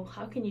 wow,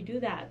 how can you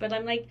do that? But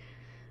I'm like,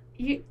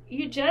 you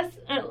just,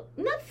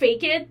 not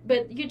fake it,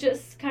 but you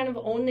just kind of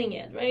owning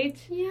it, right?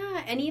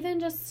 Yeah, and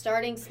even just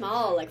starting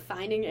small, like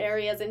finding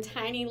areas in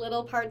tiny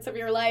little parts of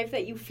your life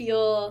that you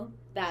feel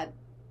that,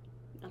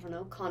 I don't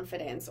know,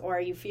 confidence, or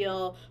you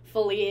feel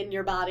fully in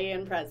your body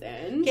and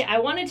present. Okay, I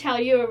want to tell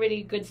you a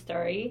really good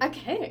story.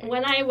 Okay.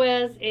 When I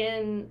was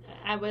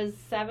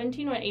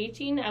 17 or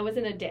 18, I was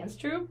in a dance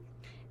troupe,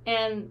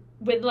 and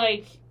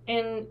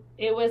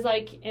it was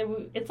like,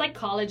 it's like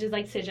college, it's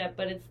like cégep,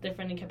 but it's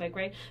different in Quebec,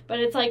 right? But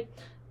it's like,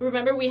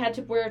 remember, we had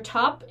to wear a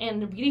top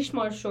and a really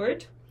small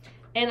short,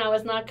 and I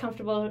was not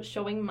comfortable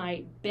showing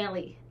my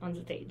belly on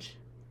the stage.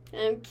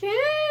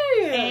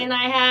 Okay. And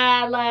I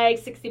had like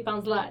 60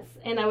 pounds less,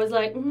 and I was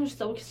like,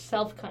 so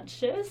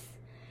self-conscious.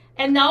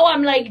 And now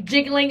I'm like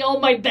jiggling all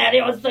my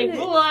belly. I was like,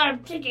 I'm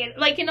kicking.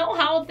 Like, you know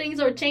how things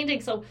are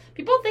changing. So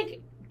people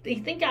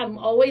think I've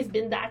always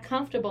been that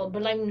comfortable,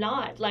 but I'm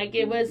not. Like,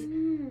 it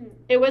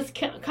was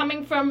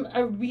coming from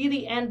a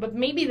really end, but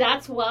maybe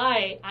that's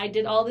why I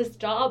did all this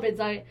job,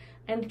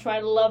 and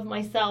try to love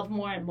myself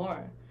more and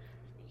more.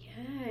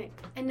 Yeah.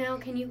 And now,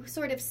 can you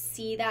sort of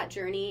see that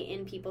journey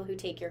in people who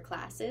take your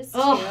classes too?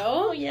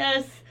 Oh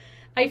yes.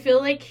 I feel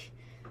like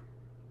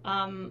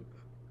I'm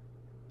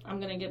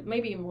gonna get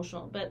maybe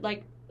emotional, but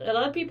like a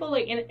lot of people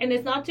like, and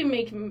it's not to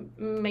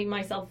make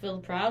myself feel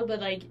proud, but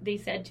like they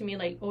said to me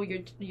like, oh,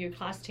 your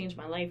class changed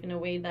my life in a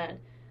way that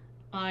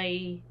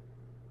I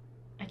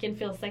can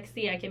feel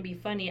sexy, I can be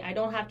funny. I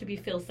don't have to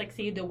feel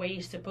sexy the way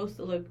you're supposed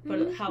to look,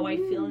 but how I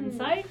feel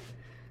inside.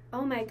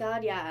 Oh my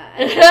God,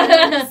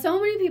 yeah. So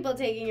many people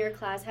taking your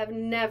class have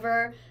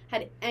never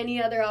had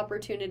any other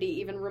opportunity,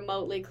 even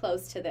remotely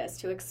close to this,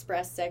 to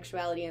express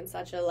sexuality in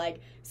such a,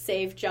 like,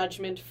 safe,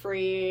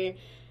 judgment-free,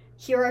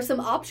 here are some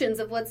options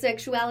of what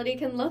sexuality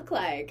can look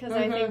like. Because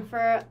I think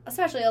for,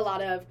 especially a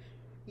lot of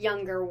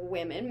younger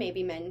women,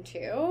 maybe men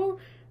too,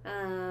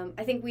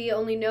 I think we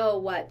only know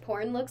what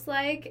porn looks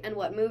like and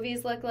what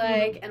movies look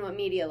like and what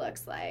media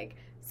looks like.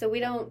 So we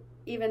don't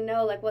even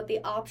know like what the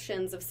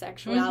options of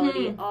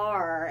sexuality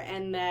are,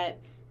 and that,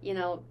 you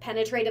know,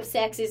 penetrative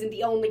sex isn't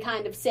the only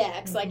kind of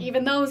sex, like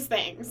even those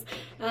things.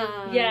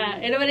 Yeah,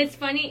 and but it's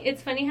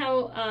funny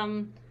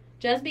how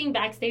just being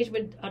backstage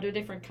with other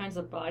different kinds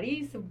of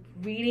bodies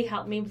really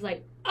helped me. It was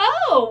like,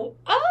 oh,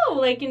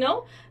 like, you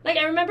know, like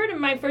I remember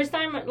my first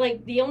time,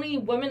 like the only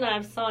woman that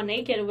I saw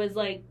naked was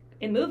like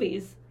in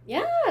movies.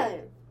 Yeah.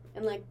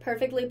 And, like,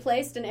 perfectly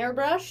placed and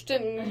airbrushed,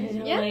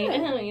 and,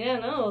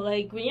 yeah.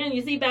 Like, when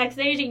you see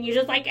backstage and you're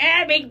just, like,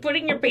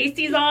 putting your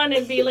pasties on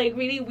and be, like,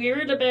 really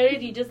weird about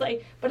it, you just,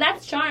 like, but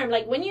that's charm.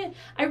 Like,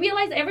 I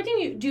realize everything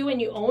you do when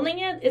you owning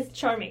it is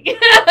charming.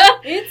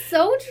 It's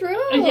so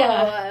true.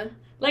 Yeah.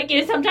 Like,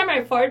 sometimes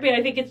I fart, but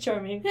I think it's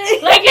charming.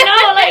 Like, you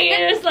know, like,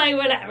 you're just, like,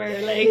 whatever,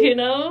 like, you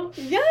know?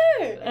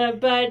 Yeah.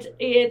 But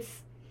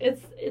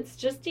it's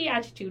just the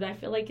attitude. I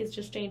feel like it's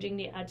just changing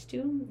the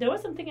attitude. There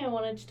was something I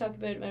wanted to talk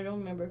about. I don't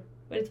remember,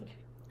 but it's okay.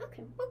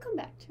 Okay, we'll come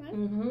back to it.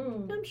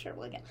 I'm sure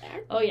we'll get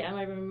there. Oh yeah,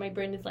 my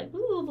brain is like,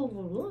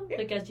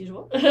 like as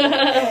usual.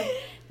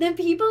 The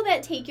people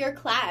that take your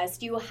class,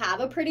 do you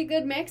have a pretty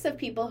good mix of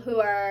people who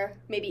are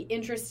maybe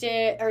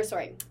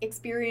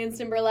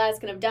experienced in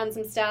burlesque and have done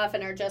some stuff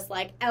and are just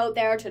like out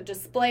there to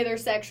display their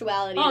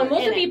sexuality? Oh,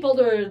 most of the people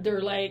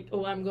they're like,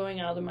 oh, I'm going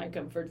out of my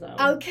comfort zone.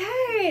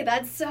 Okay,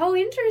 that's so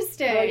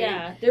interesting. Oh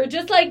yeah, they're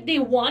just like they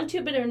want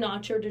to, but they're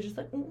not sure. They're just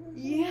like,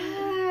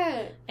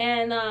 yeah.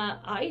 And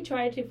I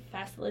try to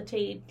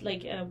facilitate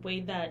like a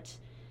way that,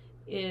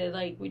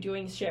 like we're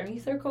doing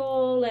sharing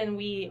circle, and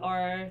we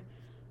are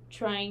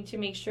trying to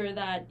make sure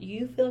that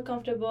you feel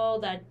comfortable,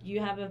 that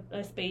you have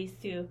a space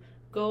to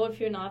go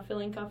if you're not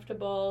feeling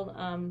comfortable.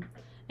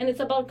 And it's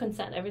about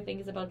consent. Everything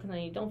is about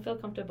consent. You don't feel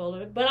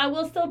comfortable, but I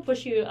will still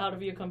push you out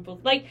of your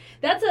comfort. Like,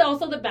 that's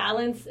also the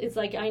balance. It's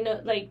like, I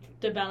know, like,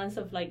 the balance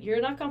of, like,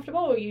 you're not comfortable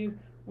or you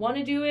want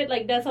to do it.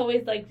 Like, that's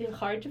always, like,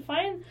 hard to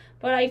find.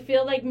 But I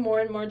feel like more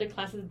and more the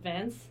classes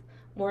advance,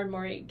 more and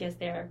more it gets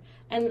there.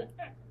 And,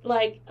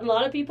 like, a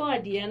lot of people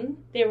at the end,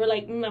 they were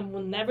like, I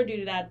will never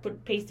do that.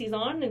 Put pasties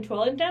on and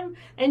twirl in them.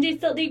 And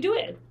they do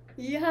it.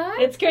 Yeah.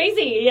 It's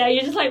crazy. Yeah,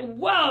 you're just like,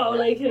 whoa.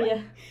 Like,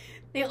 yeah.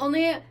 The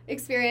only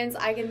experience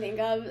I can think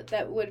of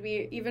that would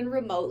be even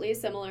remotely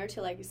similar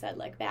to, like you said,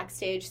 like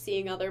backstage,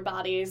 seeing other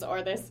bodies,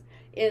 or this,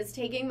 is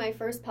taking my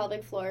first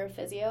pelvic floor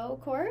physio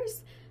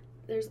course.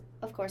 There's,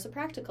 of course, a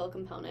practical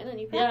component, and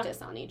you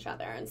practice on each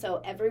other. And so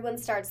everyone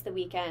starts the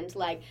weekend,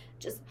 like,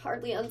 just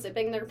hardly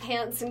unzipping their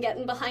pants and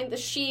getting behind the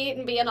sheet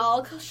and being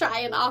all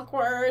shy and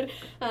awkward.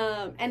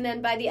 And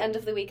then by the end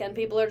of the weekend,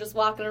 people are just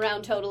walking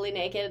around totally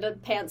naked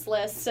and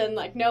pantsless and,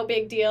 like, no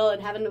big deal,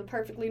 and having a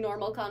perfectly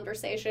normal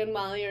conversation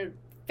while your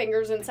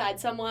fingers inside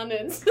someone.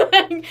 It's,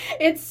 like,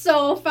 it's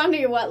so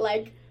funny what,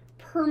 like,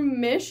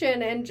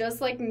 permission and just,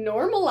 like,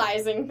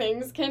 normalizing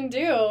things can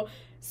do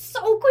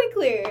so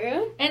quickly.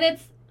 And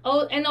it's,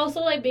 oh, and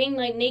also, like, being,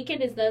 like, naked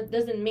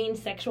doesn't mean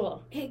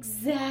sexual.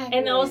 Exactly.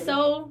 And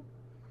also,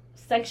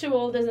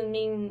 sexual doesn't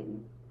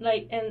mean,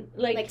 like, and,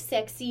 like... Like,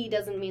 sexy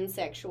doesn't mean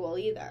sexual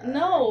either.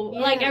 No. Yeah.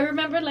 Like, I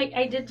remember, like,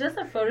 I did just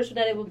a photo shoot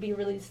that it will be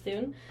released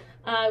soon,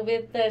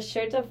 with the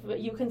shirt of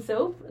Yukon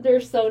Soap.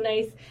 They're so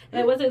nice.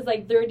 And it's,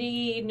 like,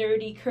 dirty,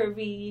 nerdy,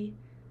 curvy,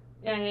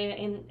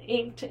 and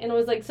inked, and it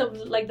was, like,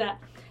 something like that.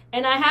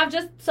 And I have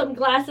just some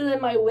glasses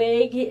and my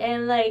wig,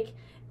 and, like,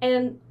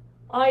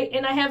 I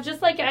have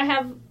just, like,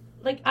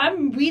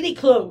 I'm really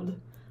clothed.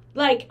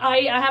 Like,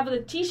 I have the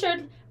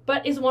t-shirt,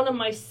 but it's one of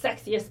my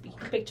sexiest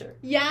picture.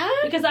 Yeah?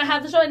 Because I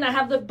have the shirt, and I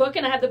have the book,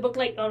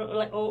 like,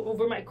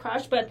 over my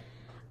crotch, but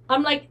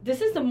I'm like,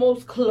 this is the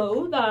most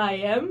clothed that I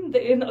am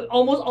in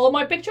almost all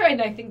my picture,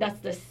 and I think that's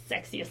the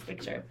sexiest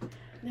picture.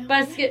 No,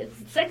 but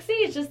sexy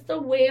is just a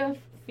way of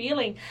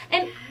feeling.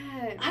 And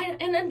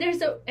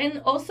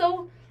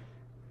also...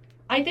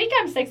 I think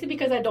I'm sexy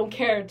because I don't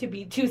care to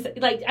be too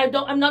like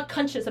I'm not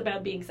conscious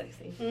about being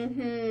sexy.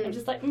 Mm-hmm. I'm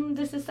just like,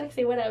 this is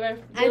sexy, whatever.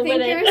 I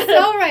think you're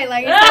so right.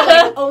 Like, you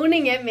said, like,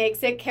 owning it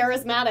makes it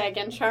charismatic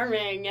and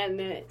charming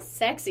and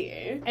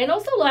sexy. And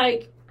also,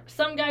 like,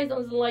 some guys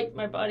don't like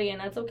my body,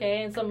 and that's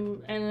okay.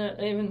 And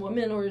even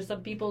women or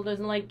some people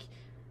doesn't like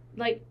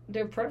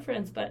their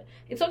preference, but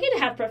it's okay to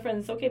have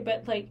preference. It's okay,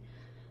 but, like,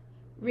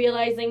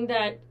 realizing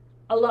that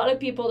a lot of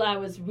people that I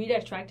was really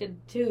attracted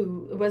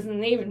to, it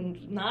wasn't even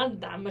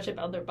not that much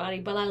about their body,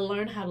 but I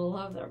learned how to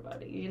love their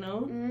body, you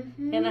know?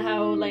 Mm-hmm. And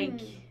how,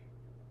 like,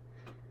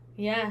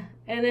 Yeah,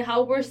 and then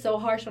how we're so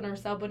harsh on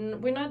ourselves, but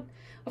we're not.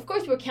 Of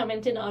course, we're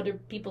commenting on other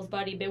people's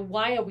body, but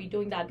why are we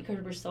doing that? Because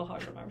we're so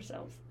harsh on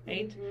ourselves,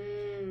 right?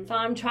 Mm. So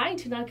I'm trying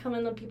to not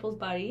comment on people's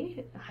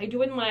body. I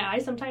do it in my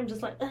eyes sometimes,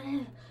 just like,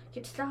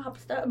 stop.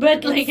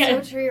 But like,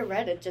 it's so true. You're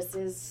right. It just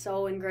is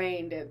so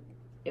ingrained. I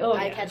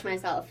yeah. catch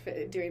myself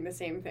doing the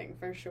same thing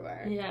for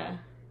sure. Yeah,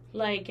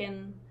 like,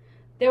 and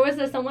there was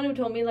someone who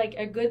told me like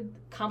a good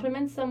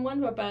compliment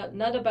someone about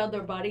not about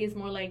their body is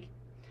more like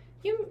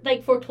you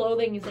like for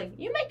clothing is like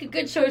you make a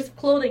good choice of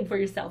clothing for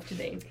yourself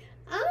today.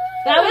 Ah.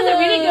 That was a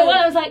really good one.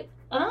 I was like,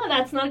 oh,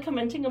 that's not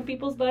commenting on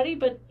people's body,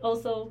 but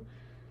also,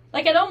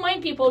 like, I don't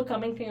mind people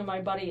commenting on my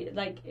body.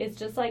 Like, it's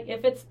just like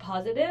if it's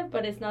positive,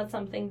 but it's not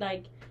something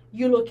like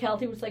you look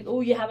healthy. It's like,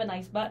 oh, you have a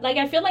nice butt. Like,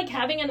 I feel like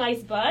having a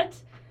nice butt.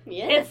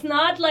 Yeah. It's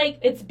not like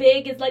it's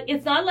big. It's like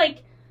it's not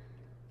like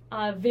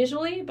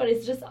visually, but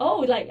it's just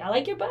like I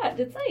like your butt.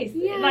 It's nice.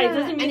 Yeah. Like,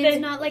 doesn't mean and that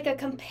it's not like a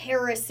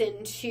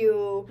comparison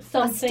to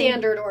something. a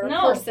standard or a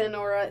person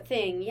or a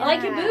thing. Yeah. I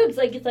like your boobs.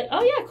 Like it's like,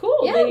 oh yeah, cool.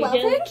 Yeah, like, well,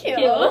 thank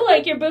you.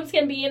 Like your boobs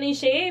can be any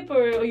shape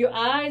or your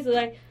eyes, or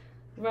like,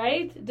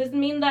 right? It doesn't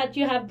mean that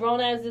you have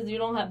brown eyes. You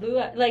don't have blue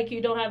eyes. Like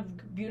you don't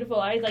have beautiful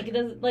eyes. Like it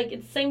doesn't. Like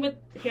it's same with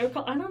hair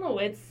color. I don't know.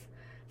 It's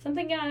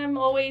something I'm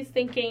always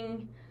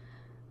thinking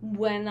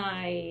when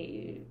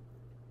I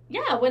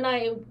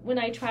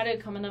try to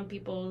comment on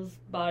people's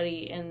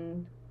body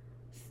and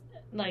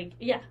like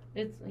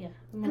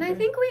and I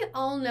think we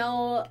all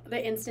know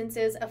the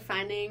instances of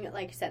finding,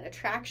 like you said,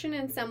 attraction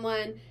in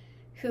someone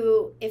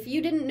who, if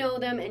you didn't know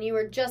them and you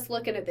were just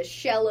looking at the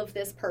shell of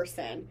this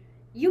person,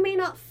 you may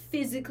not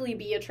physically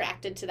be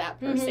attracted to that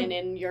person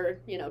in your,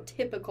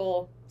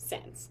 typical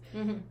sense.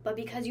 Mm-hmm. But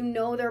because you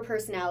know their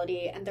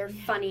personality and they're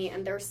funny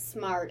and they're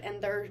smart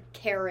and they're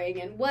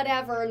caring and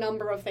whatever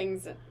number of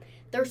things,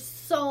 they're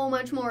so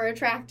much more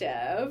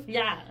attractive.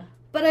 Yeah.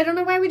 But I don't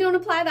know why we don't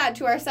apply that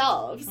to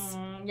ourselves.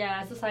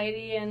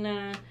 Society and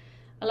a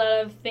lot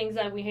of things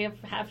that we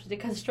have to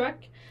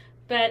deconstruct.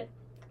 But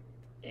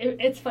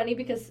it's funny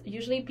because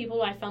usually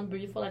people I found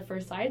beautiful at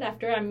first sight,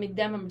 after I meet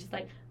them, I'm just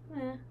like,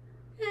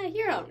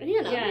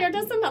 you're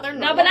just another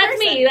no, but that's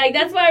me. Like,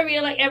 that's why I really,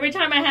 like, every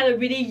time I had a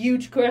really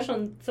huge crush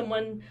on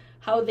someone,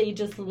 how they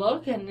just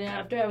look, and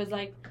after I was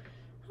like,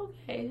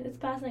 okay, it's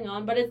passing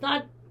on, but it's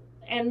not.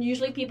 And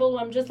usually people,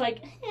 I'm just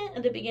like,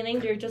 at the beginning,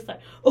 they're just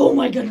like, oh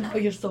my god, now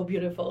you're so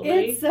beautiful.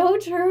 Right? It's so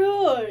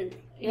true.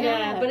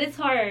 Yeah, but it's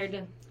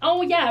hard.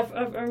 Oh, yeah,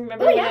 I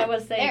remember what I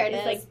was saying.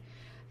 It's like,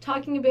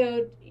 talking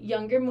about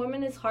younger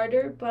women is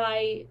harder,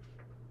 but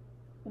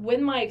with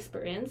my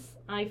experience,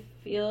 I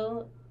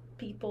feel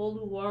people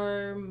who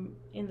are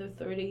in their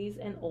 30s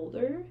and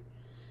older,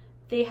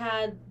 they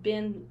had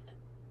been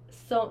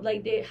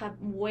they have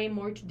way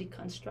more to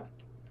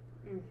deconstruct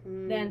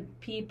than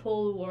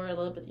people who are a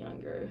little bit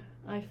younger.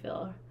 I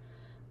feel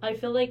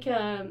like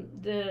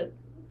the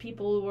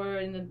people who were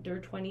in their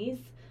 20s,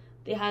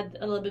 they had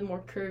a little bit more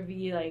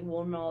curvy, like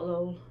role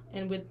model,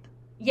 and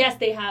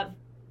they have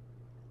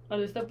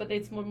other stuff, but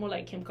it's more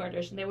like Kim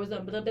Kardashian. There was a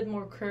little bit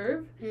more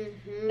curve.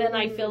 Then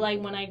I feel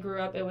like when I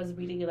grew up, it was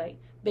really like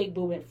big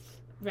boobs,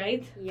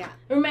 right? Yeah.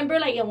 I remember,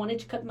 like, I wanted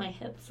to cut my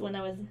hips when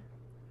I was.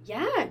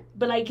 Yeah.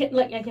 But I can't,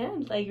 right?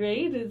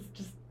 It's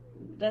just,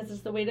 that's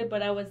just the way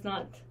but I was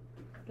not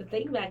the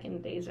thing back in the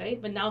days,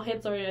 right? But now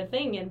hips are a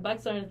thing and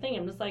butts are a thing.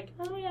 I'm just like,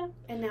 oh yeah.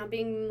 And now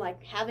being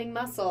like having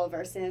muscle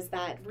versus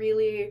that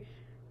really,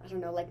 I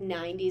don't know, like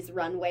 90s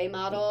runway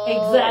model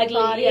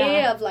body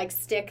of like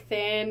stick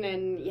thin,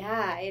 and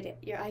I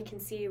can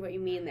see what you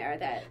mean there.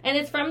 And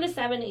it's from the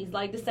 70s,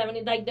 like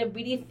the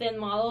really thin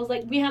models.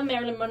 Like we have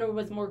Marilyn Monroe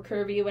was more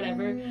curvy,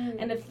 whatever,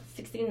 and the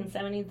 60s and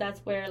 70s,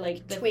 that's where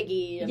like the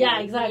twiggy.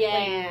 Yeah, exactly.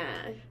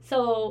 Yeah.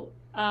 So,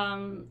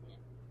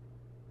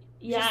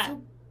 Just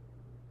so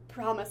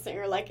promising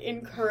or like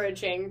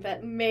encouraging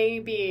that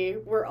maybe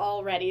we're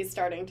already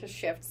starting to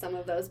shift some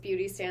of those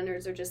beauty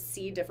standards or just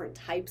see different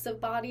types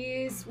of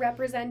bodies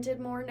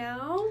represented more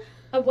now.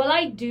 What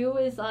I do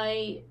is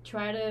I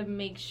try to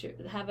make sure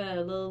have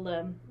a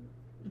little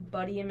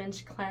body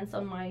image cleanse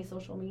on my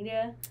social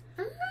media.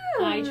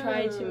 I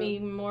try to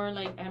make more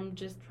like I'm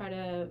just try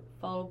to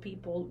follow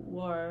people who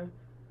are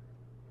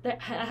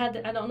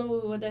I don't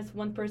know, there's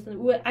one person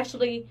who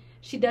actually,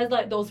 she does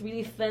like those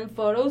really thin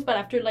photos, but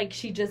after like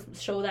she just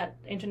showed that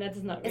internet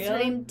is not real. Is her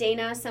name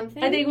Dana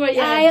something? I think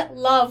I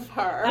love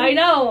her. I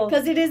know.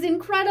 Because it is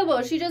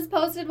incredible. She just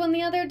posted one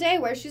the other day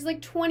where she's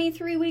like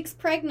 23 weeks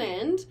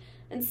pregnant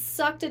and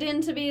sucked it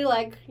in to be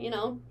like,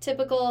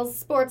 typical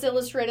Sports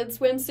Illustrated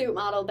swimsuit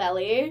model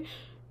belly.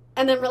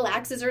 And then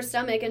relaxes her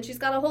stomach, and she's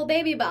got a whole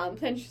baby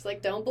bump. And she's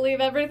like, don't believe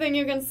everything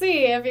you can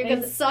see. If you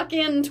can suck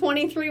in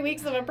 23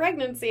 weeks of a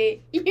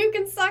pregnancy, you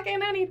can suck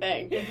in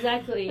anything.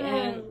 Exactly.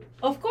 And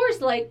of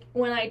course, like,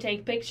 when I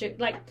take pictures,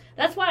 like,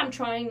 that's what I'm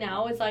trying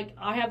now. It's like,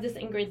 I have this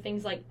ingrained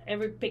things, like,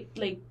 every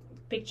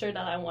picture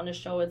that I want to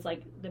show, it's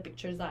like the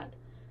pictures that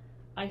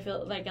I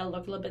feel like I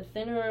look a little bit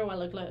thinner, or I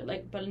look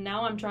like, but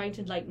now I'm trying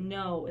to, like,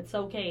 no, it's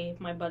okay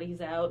if my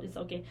body's out. It's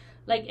okay.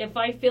 Like, if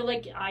I feel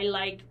like I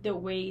like the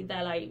way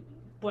that I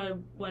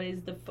what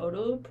is the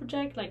photo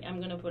project, like I'm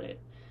gonna put it.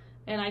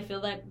 And I feel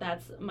that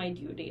that's my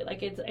duty.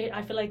 Like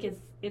I feel like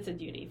it's a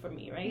duty for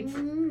me, right?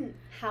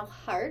 How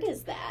hard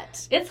is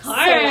that? It's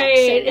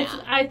hard.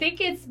 I think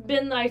in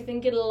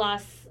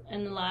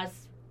the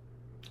last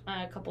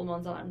couple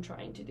months that I'm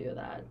trying to do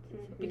that,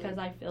 because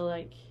I feel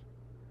like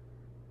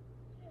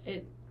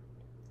it.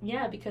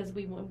 Yeah, because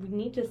we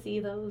need to see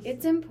those.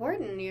 It's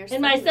important.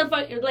 And myself,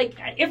 like,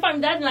 if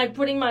I'm that and I'm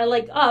putting my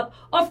leg up,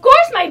 of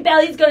course my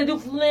belly's gonna do.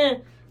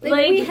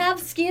 Like we have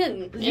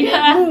skin. And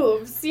it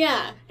moves.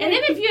 Yeah. And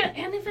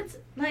if it's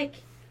like,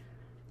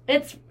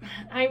 it's.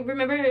 I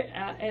remember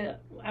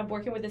I'm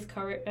working with this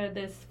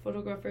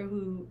photographer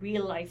who really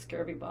likes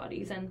curvy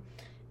bodies, and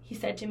he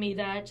said to me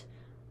that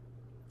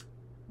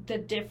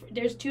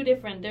there's two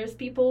different. There's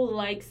people who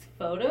likes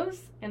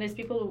photos, and there's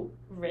people who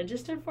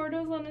register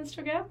photos on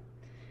Instagram.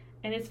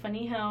 And it's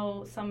funny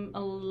how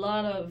a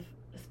lot of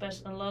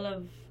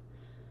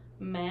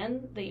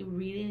men, they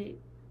really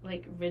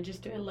like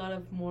register a lot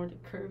of more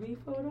curvy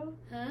photo.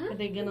 Huh?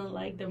 They're gonna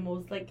like the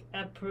most like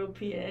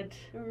appropriate.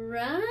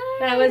 Right.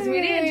 That was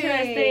really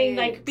interesting.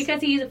 Like,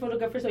 because he's a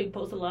photographer, so he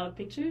posts a lot of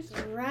pictures.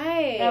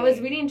 Right. That was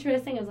really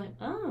interesting. I was like,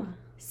 oh.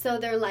 So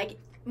they're like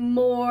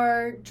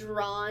more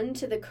drawn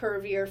to the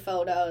curvier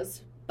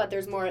photos, but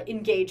there's more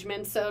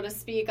engagement, so to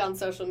speak, on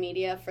social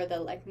media for the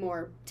like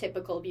more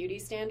typical beauty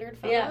standard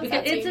photos. Yeah,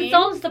 because it's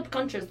all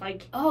subconscious.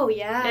 Like, oh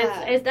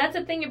yeah, it's that's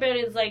the thing about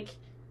it. Is like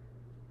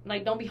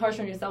don't be harsh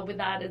on yourself with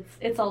that.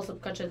 It's all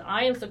subconscious.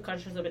 I am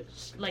subconscious of it,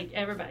 like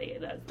everybody.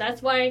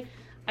 That's why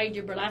I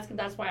do burlesque.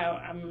 That's why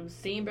I'm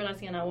seeing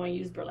burlesque, and I want to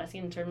use burlesque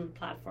in terms of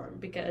platform,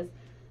 because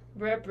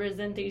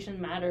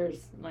representation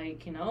matters.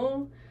 Like, you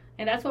know,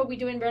 and that's what we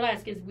do in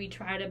burlesque. Is we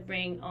try to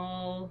bring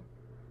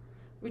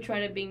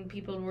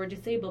people who are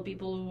disabled,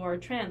 people who are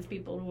trans,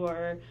 people who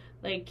are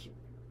like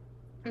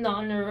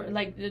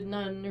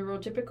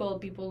non-neurotypical,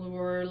 people who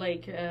are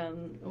like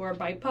who are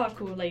BIPOC,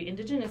 who are like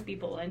indigenous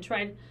people, and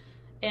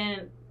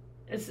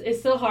it's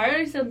still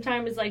hard.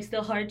 Sometimes it's like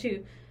still hard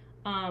to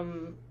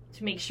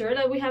make sure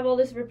that we have all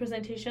this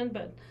representation,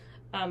 but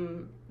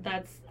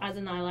that's as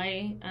an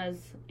ally,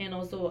 and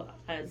also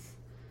as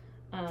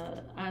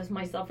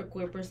myself, a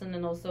queer person,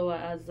 and also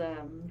as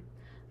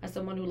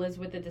someone who lives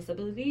with a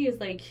disability, is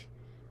like,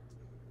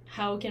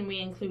 how can we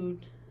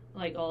include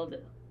like all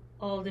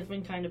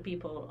different kind of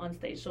people on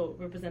stage, so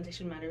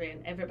representation matters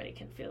and everybody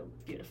can feel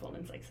beautiful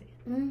and sexy.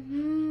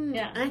 Mm-hmm.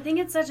 Yeah, and I think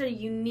it's such a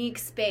unique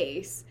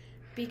space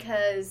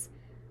because,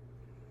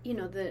 you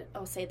know,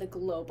 I'll say the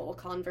global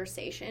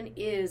conversation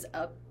is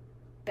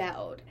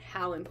about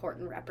how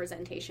important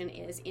representation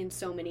is in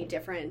so many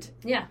different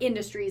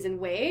industries and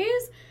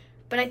ways.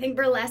 But I think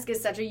burlesque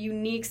is such a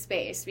unique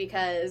space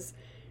because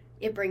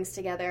it brings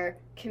together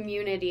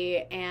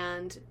community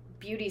and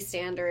beauty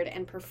standard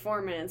and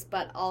performance,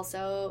 but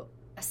also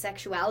a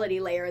sexuality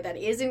layer that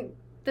isn't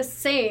the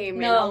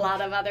same in a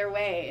lot of other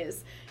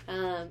ways.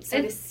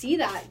 So to see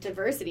that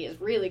diversity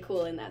is really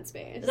cool in that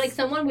space. Like,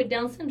 someone with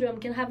Down syndrome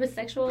can have a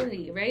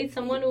sexuality, right?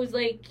 Someone who's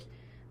like,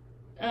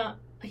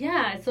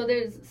 so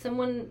there's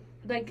someone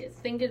like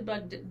thinking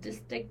about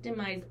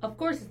destigmatize. Of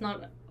course, it's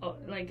not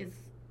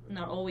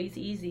always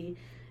easy,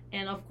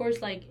 and of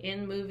course, like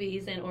in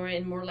movies or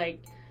in more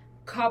like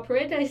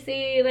corporate, I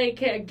see like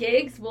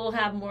gigs will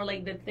have more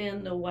like the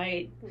thin, the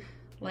white,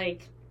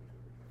 like,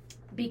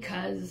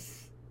 because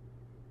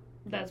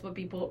that's what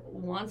people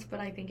want.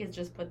 But I think it's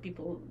just what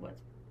people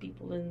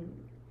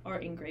are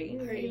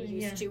ingrained, are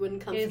used to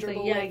and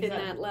comfortable with in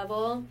that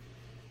level.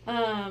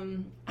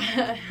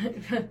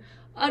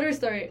 Other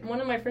story.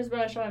 One of my first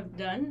burlesque show I've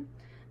done,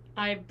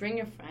 I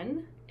bring a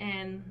friend,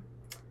 and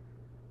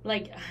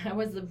like I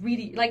was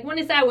really, like, when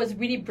I say I was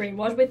really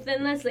brainwashed with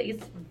thinness, like,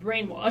 it's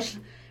brainwashed.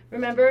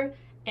 Remember?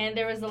 And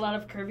there was a lot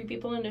of curvy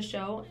people in the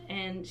show,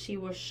 and she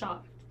was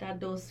shocked that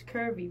those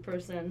curvy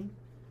person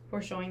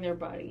were showing their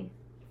body.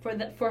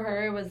 For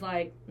her, it was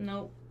like,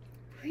 nope.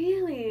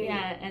 Really?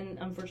 Yeah, and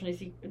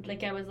unfortunately,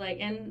 like, I was like,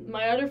 and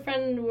my other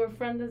friend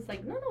is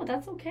like, no,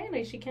 that's okay.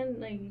 Like, she can,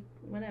 like,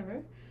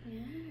 whatever.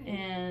 Yeah.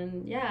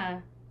 And yeah,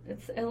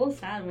 it's a little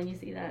sad when you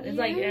see that. It's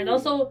like, and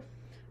also,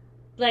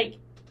 like,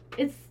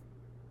 it's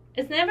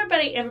never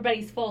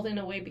everybody's fault in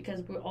a way,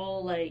 because we're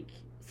all like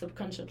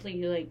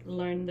subconsciously like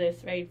learn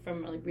this right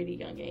from a really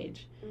young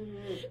age.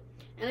 Mm-hmm.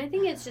 And I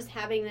think it's just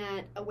having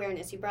that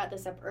awareness. You brought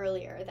this up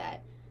earlier,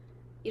 that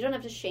you don't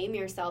have to shame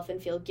yourself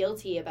and feel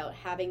guilty about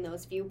having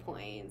those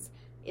viewpoints.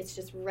 It's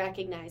just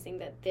recognizing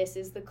that this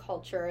is the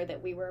culture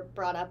that we were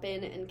brought up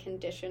in and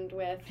conditioned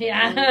with.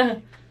 Yeah.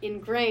 And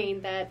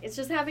ingrained, that it's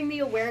just having the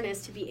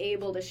awareness to be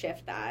able to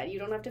shift that. You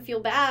don't have to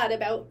feel bad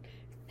about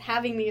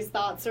having these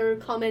thoughts or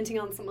commenting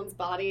on someone's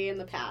body in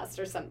the past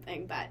or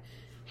something, but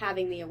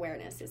having the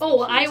awareness is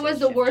I was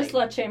the worst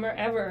slut shamer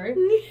ever.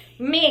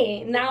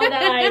 Me. Now that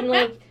I'm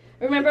like,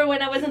 remember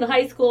when I was in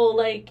high school,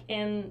 like,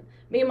 and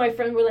me and my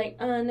friend were like,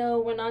 no,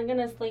 we're not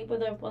gonna sleep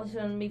with a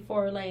person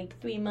before like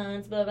 3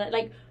 months, blah, blah.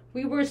 Like,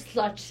 we were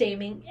slut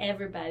shaming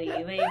everybody.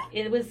 Like,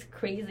 it was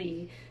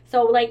crazy.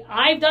 So, like,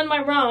 I've done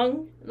my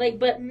wrong, like,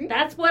 but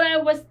that's what I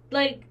was,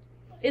 like,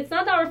 it's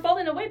not our fault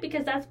in a way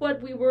because that's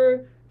what we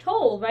were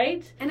told,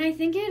 right? And I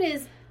think it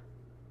is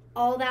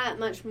all that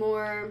much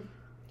more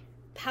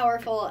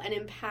powerful and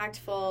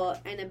impactful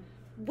and a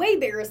way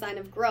bigger sign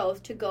of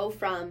growth to go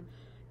from,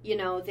 you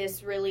know,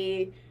 this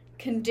really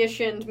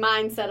conditioned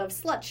mindset of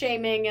slut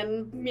shaming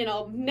and, you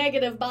know,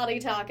 negative body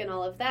talk and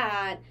all of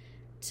that,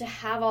 to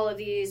have all of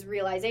these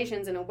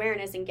realizations and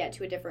awareness and get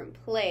to a different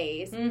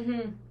place.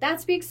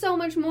 That speaks so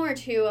much more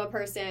to a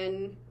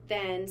person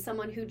than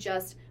someone who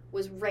just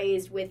was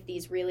raised with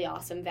these really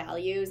awesome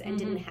values and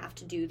didn't have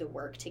to do the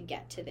work to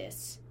get to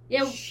this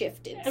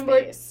shifted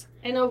space.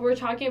 I know we're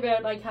talking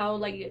about, like, how,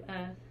 like,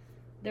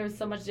 there's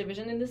so much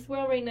division in this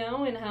world right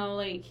now, and how,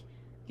 like,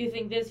 you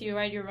think this, you're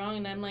right, you're wrong,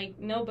 and I'm like,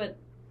 no, but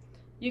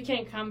you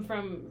can't come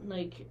from,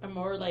 like, a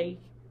more, like,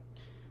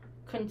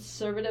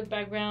 conservative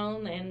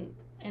background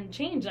and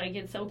change. Like,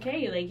 it's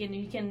okay. Like, and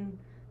you can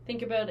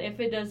think about if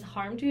it does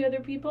harm to other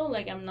people,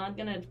 like, I'm not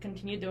gonna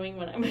continue doing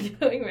what I'm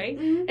doing, right?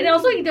 And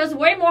also, it does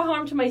way more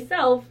harm to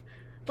myself.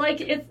 Like,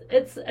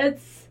 it's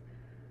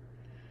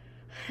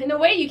in a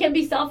way, you can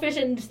be selfish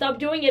and stop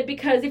doing it,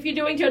 because if you're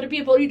doing it to other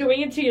people, you're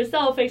doing it to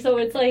yourself. Like, so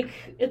it's like,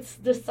 it's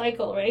this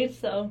cycle, right?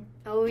 So.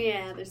 Oh,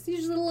 yeah. There's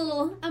usually a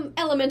little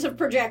element of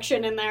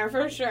projection in there,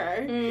 for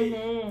sure.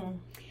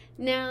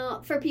 Now,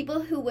 for people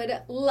who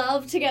would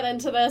love to get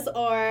into this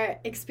or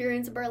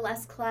experience a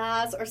burlesque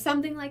class or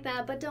something like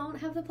that, but don't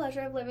have the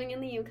pleasure of living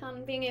in the Yukon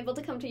and being able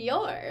to come to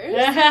yours,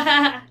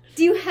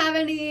 do you have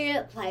any,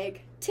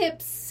 like,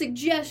 tips,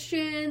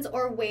 suggestions,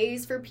 or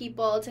ways for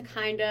people to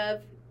kind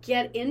of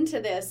get into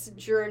this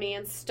journey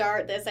and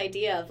start this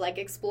idea of, like,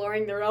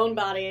 exploring their own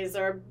bodies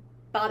or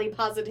body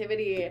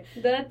positivity?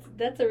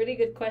 That's a really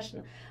good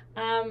question.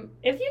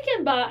 If you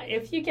can buy,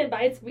 it's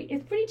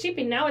pretty cheap,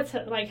 and now it's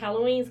like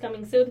Halloween is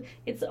coming soon.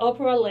 It's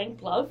opera length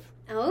glove.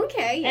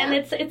 Okay, yeah. And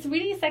it's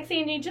really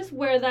sexy, and you just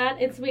wear that.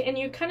 And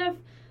you kind of,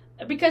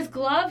 because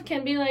glove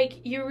can be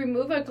like, you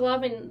remove a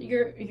glove and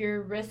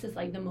your wrist is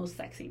like the most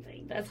sexy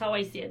thing. That's how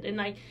I see it.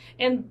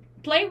 And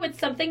play with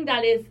something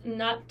that is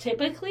not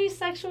typically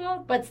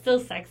sexual but still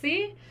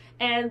sexy,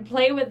 and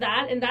play with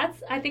that. And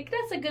I think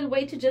that's a good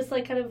way to just,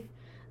 like, kind of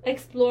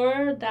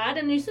explore that.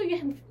 And so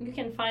you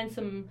can find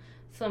some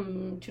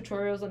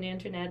tutorials on the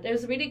internet.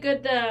 There's really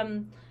good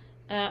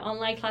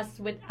online classes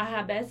with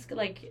arabesque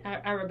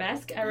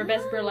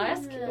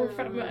burlesque. It was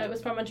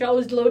from Montreal. It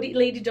was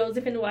Lady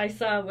Josephine who I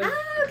saw.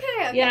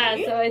 Okay. Yeah,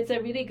 so it's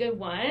a really good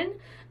one.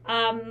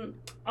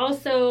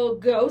 Also,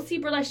 go see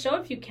burlesque show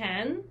if you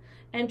can,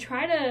 and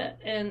try to,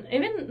 and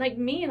even like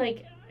me,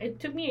 like, it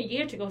took me a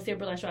year to go see a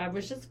burlesque show. I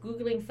was just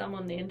Googling some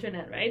on the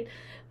internet, right?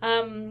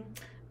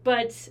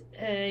 But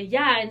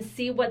and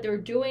see what they're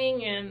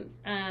doing,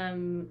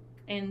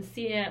 and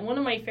see, one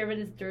of my favorite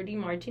is Dirty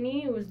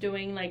Martini, who's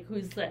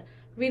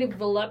really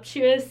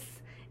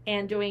voluptuous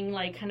and doing,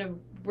 like, kind of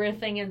weird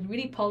thing and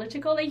really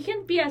political. Like, you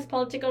can be as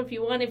political if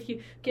you want, if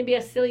you can be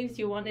as silly as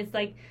you want. It's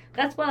like,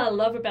 that's what I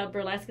love about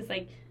burlesque. It's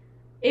like,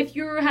 if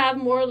you have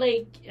more,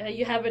 like,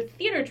 you have a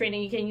theater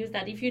training, you can use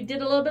that. If you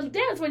did a little bit of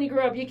dance when you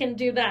grew up, you can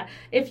do that.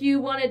 If you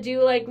want to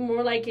do, like,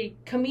 more like a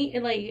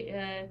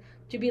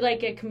to be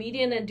like a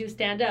comedian and do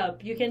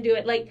stand-up, you can do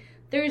it. Like,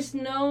 there's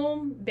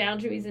no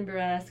boundaries in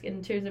burlesque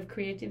in terms of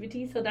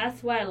creativity, so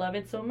that's why I love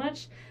it so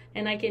much.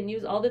 And I can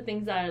use all the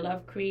things that I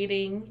love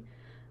creating,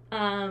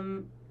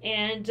 and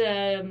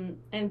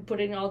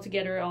putting all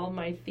together, all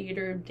my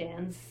theater,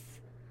 dance,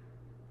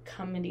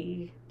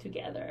 comedy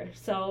together.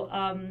 So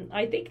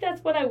I think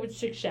that's what I would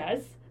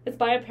suggest. Is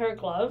buy a pair of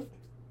gloves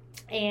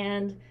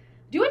and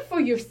do it for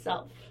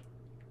yourself.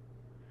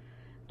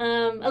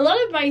 A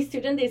lot of my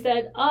students, they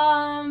said,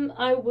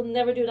 I will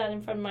never do that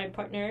in front of my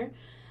partner.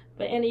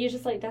 And you're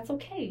just like, that's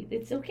okay.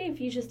 It's okay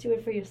if you just do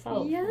it for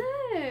yourself. Yeah.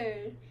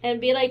 And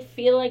be like,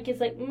 feel like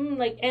it's like,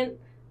 and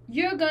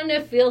you're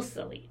gonna feel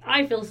silly.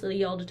 I feel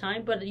silly all the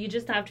time, but you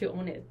just have to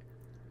own it.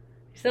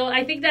 So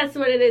I think that's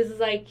what it is,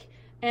 like,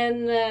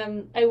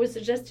 and I would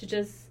suggest to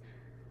just,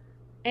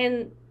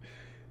 and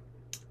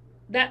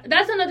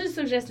that's another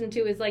suggestion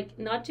too, is like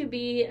not to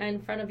be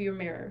in front of your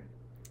mirror.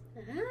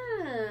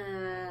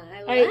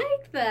 I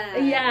like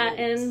that. Yeah,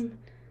 and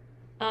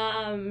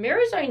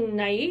mirrors are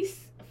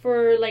nice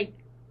for, like,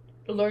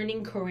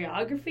 learning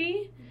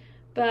choreography,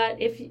 but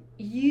if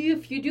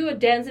you do a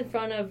dance in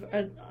front of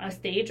a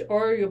stage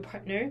or your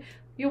partner,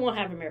 you won't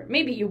have a mirror.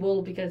 Maybe you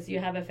will because you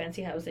have a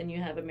fancy house and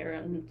you have a mirror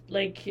on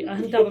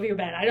top of your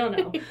bed. I don't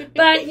know,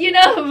 but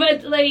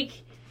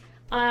like,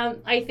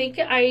 I think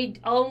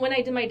when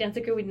I did my dance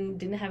degree, we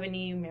didn't have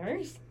any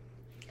mirrors.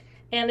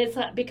 And it's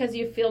because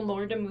you feel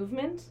more the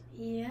movement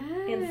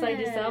inside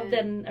yourself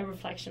than a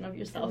reflection of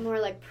yourself. And more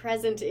like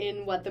present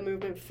in what the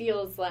movement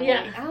feels like.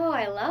 Yeah. Oh,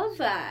 I love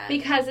that.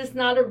 Because it's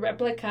not a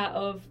replica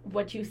of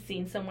what you've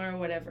seen somewhere or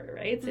whatever,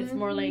 right? So it's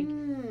more like,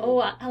 oh,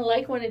 I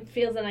like when it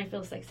feels and I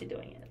feel sexy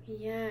doing it.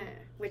 Yeah.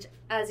 Which,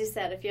 as you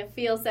said, if you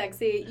feel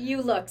sexy,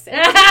 you look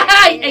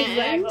sexy.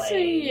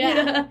 Exactly.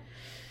 Yeah.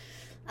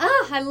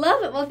 I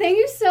love it. Well, thank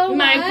you so much.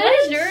 My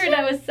pleasure.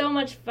 That was so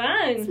much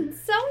fun. It's been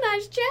so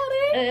nice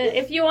chatting.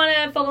 If you want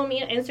to follow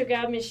me on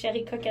Instagram, is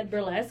Sherry Coquette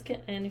Burlesque.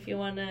 And if you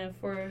want to,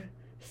 for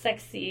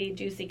sexy,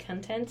 juicy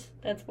content,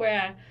 that's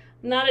where I'm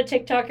not a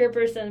TikToker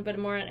person, but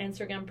more an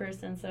Instagram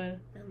person. So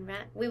all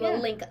right. We will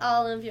link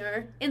all of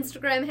your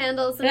Instagram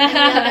handles and any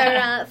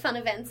other fun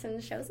events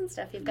and shows and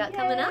stuff you've got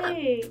coming up.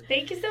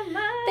 Thank you so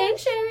much.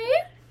 Thanks,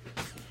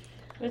 Sherry.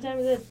 What time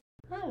is it?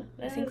 Oh,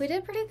 I think we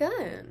did pretty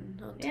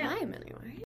good on time anyway.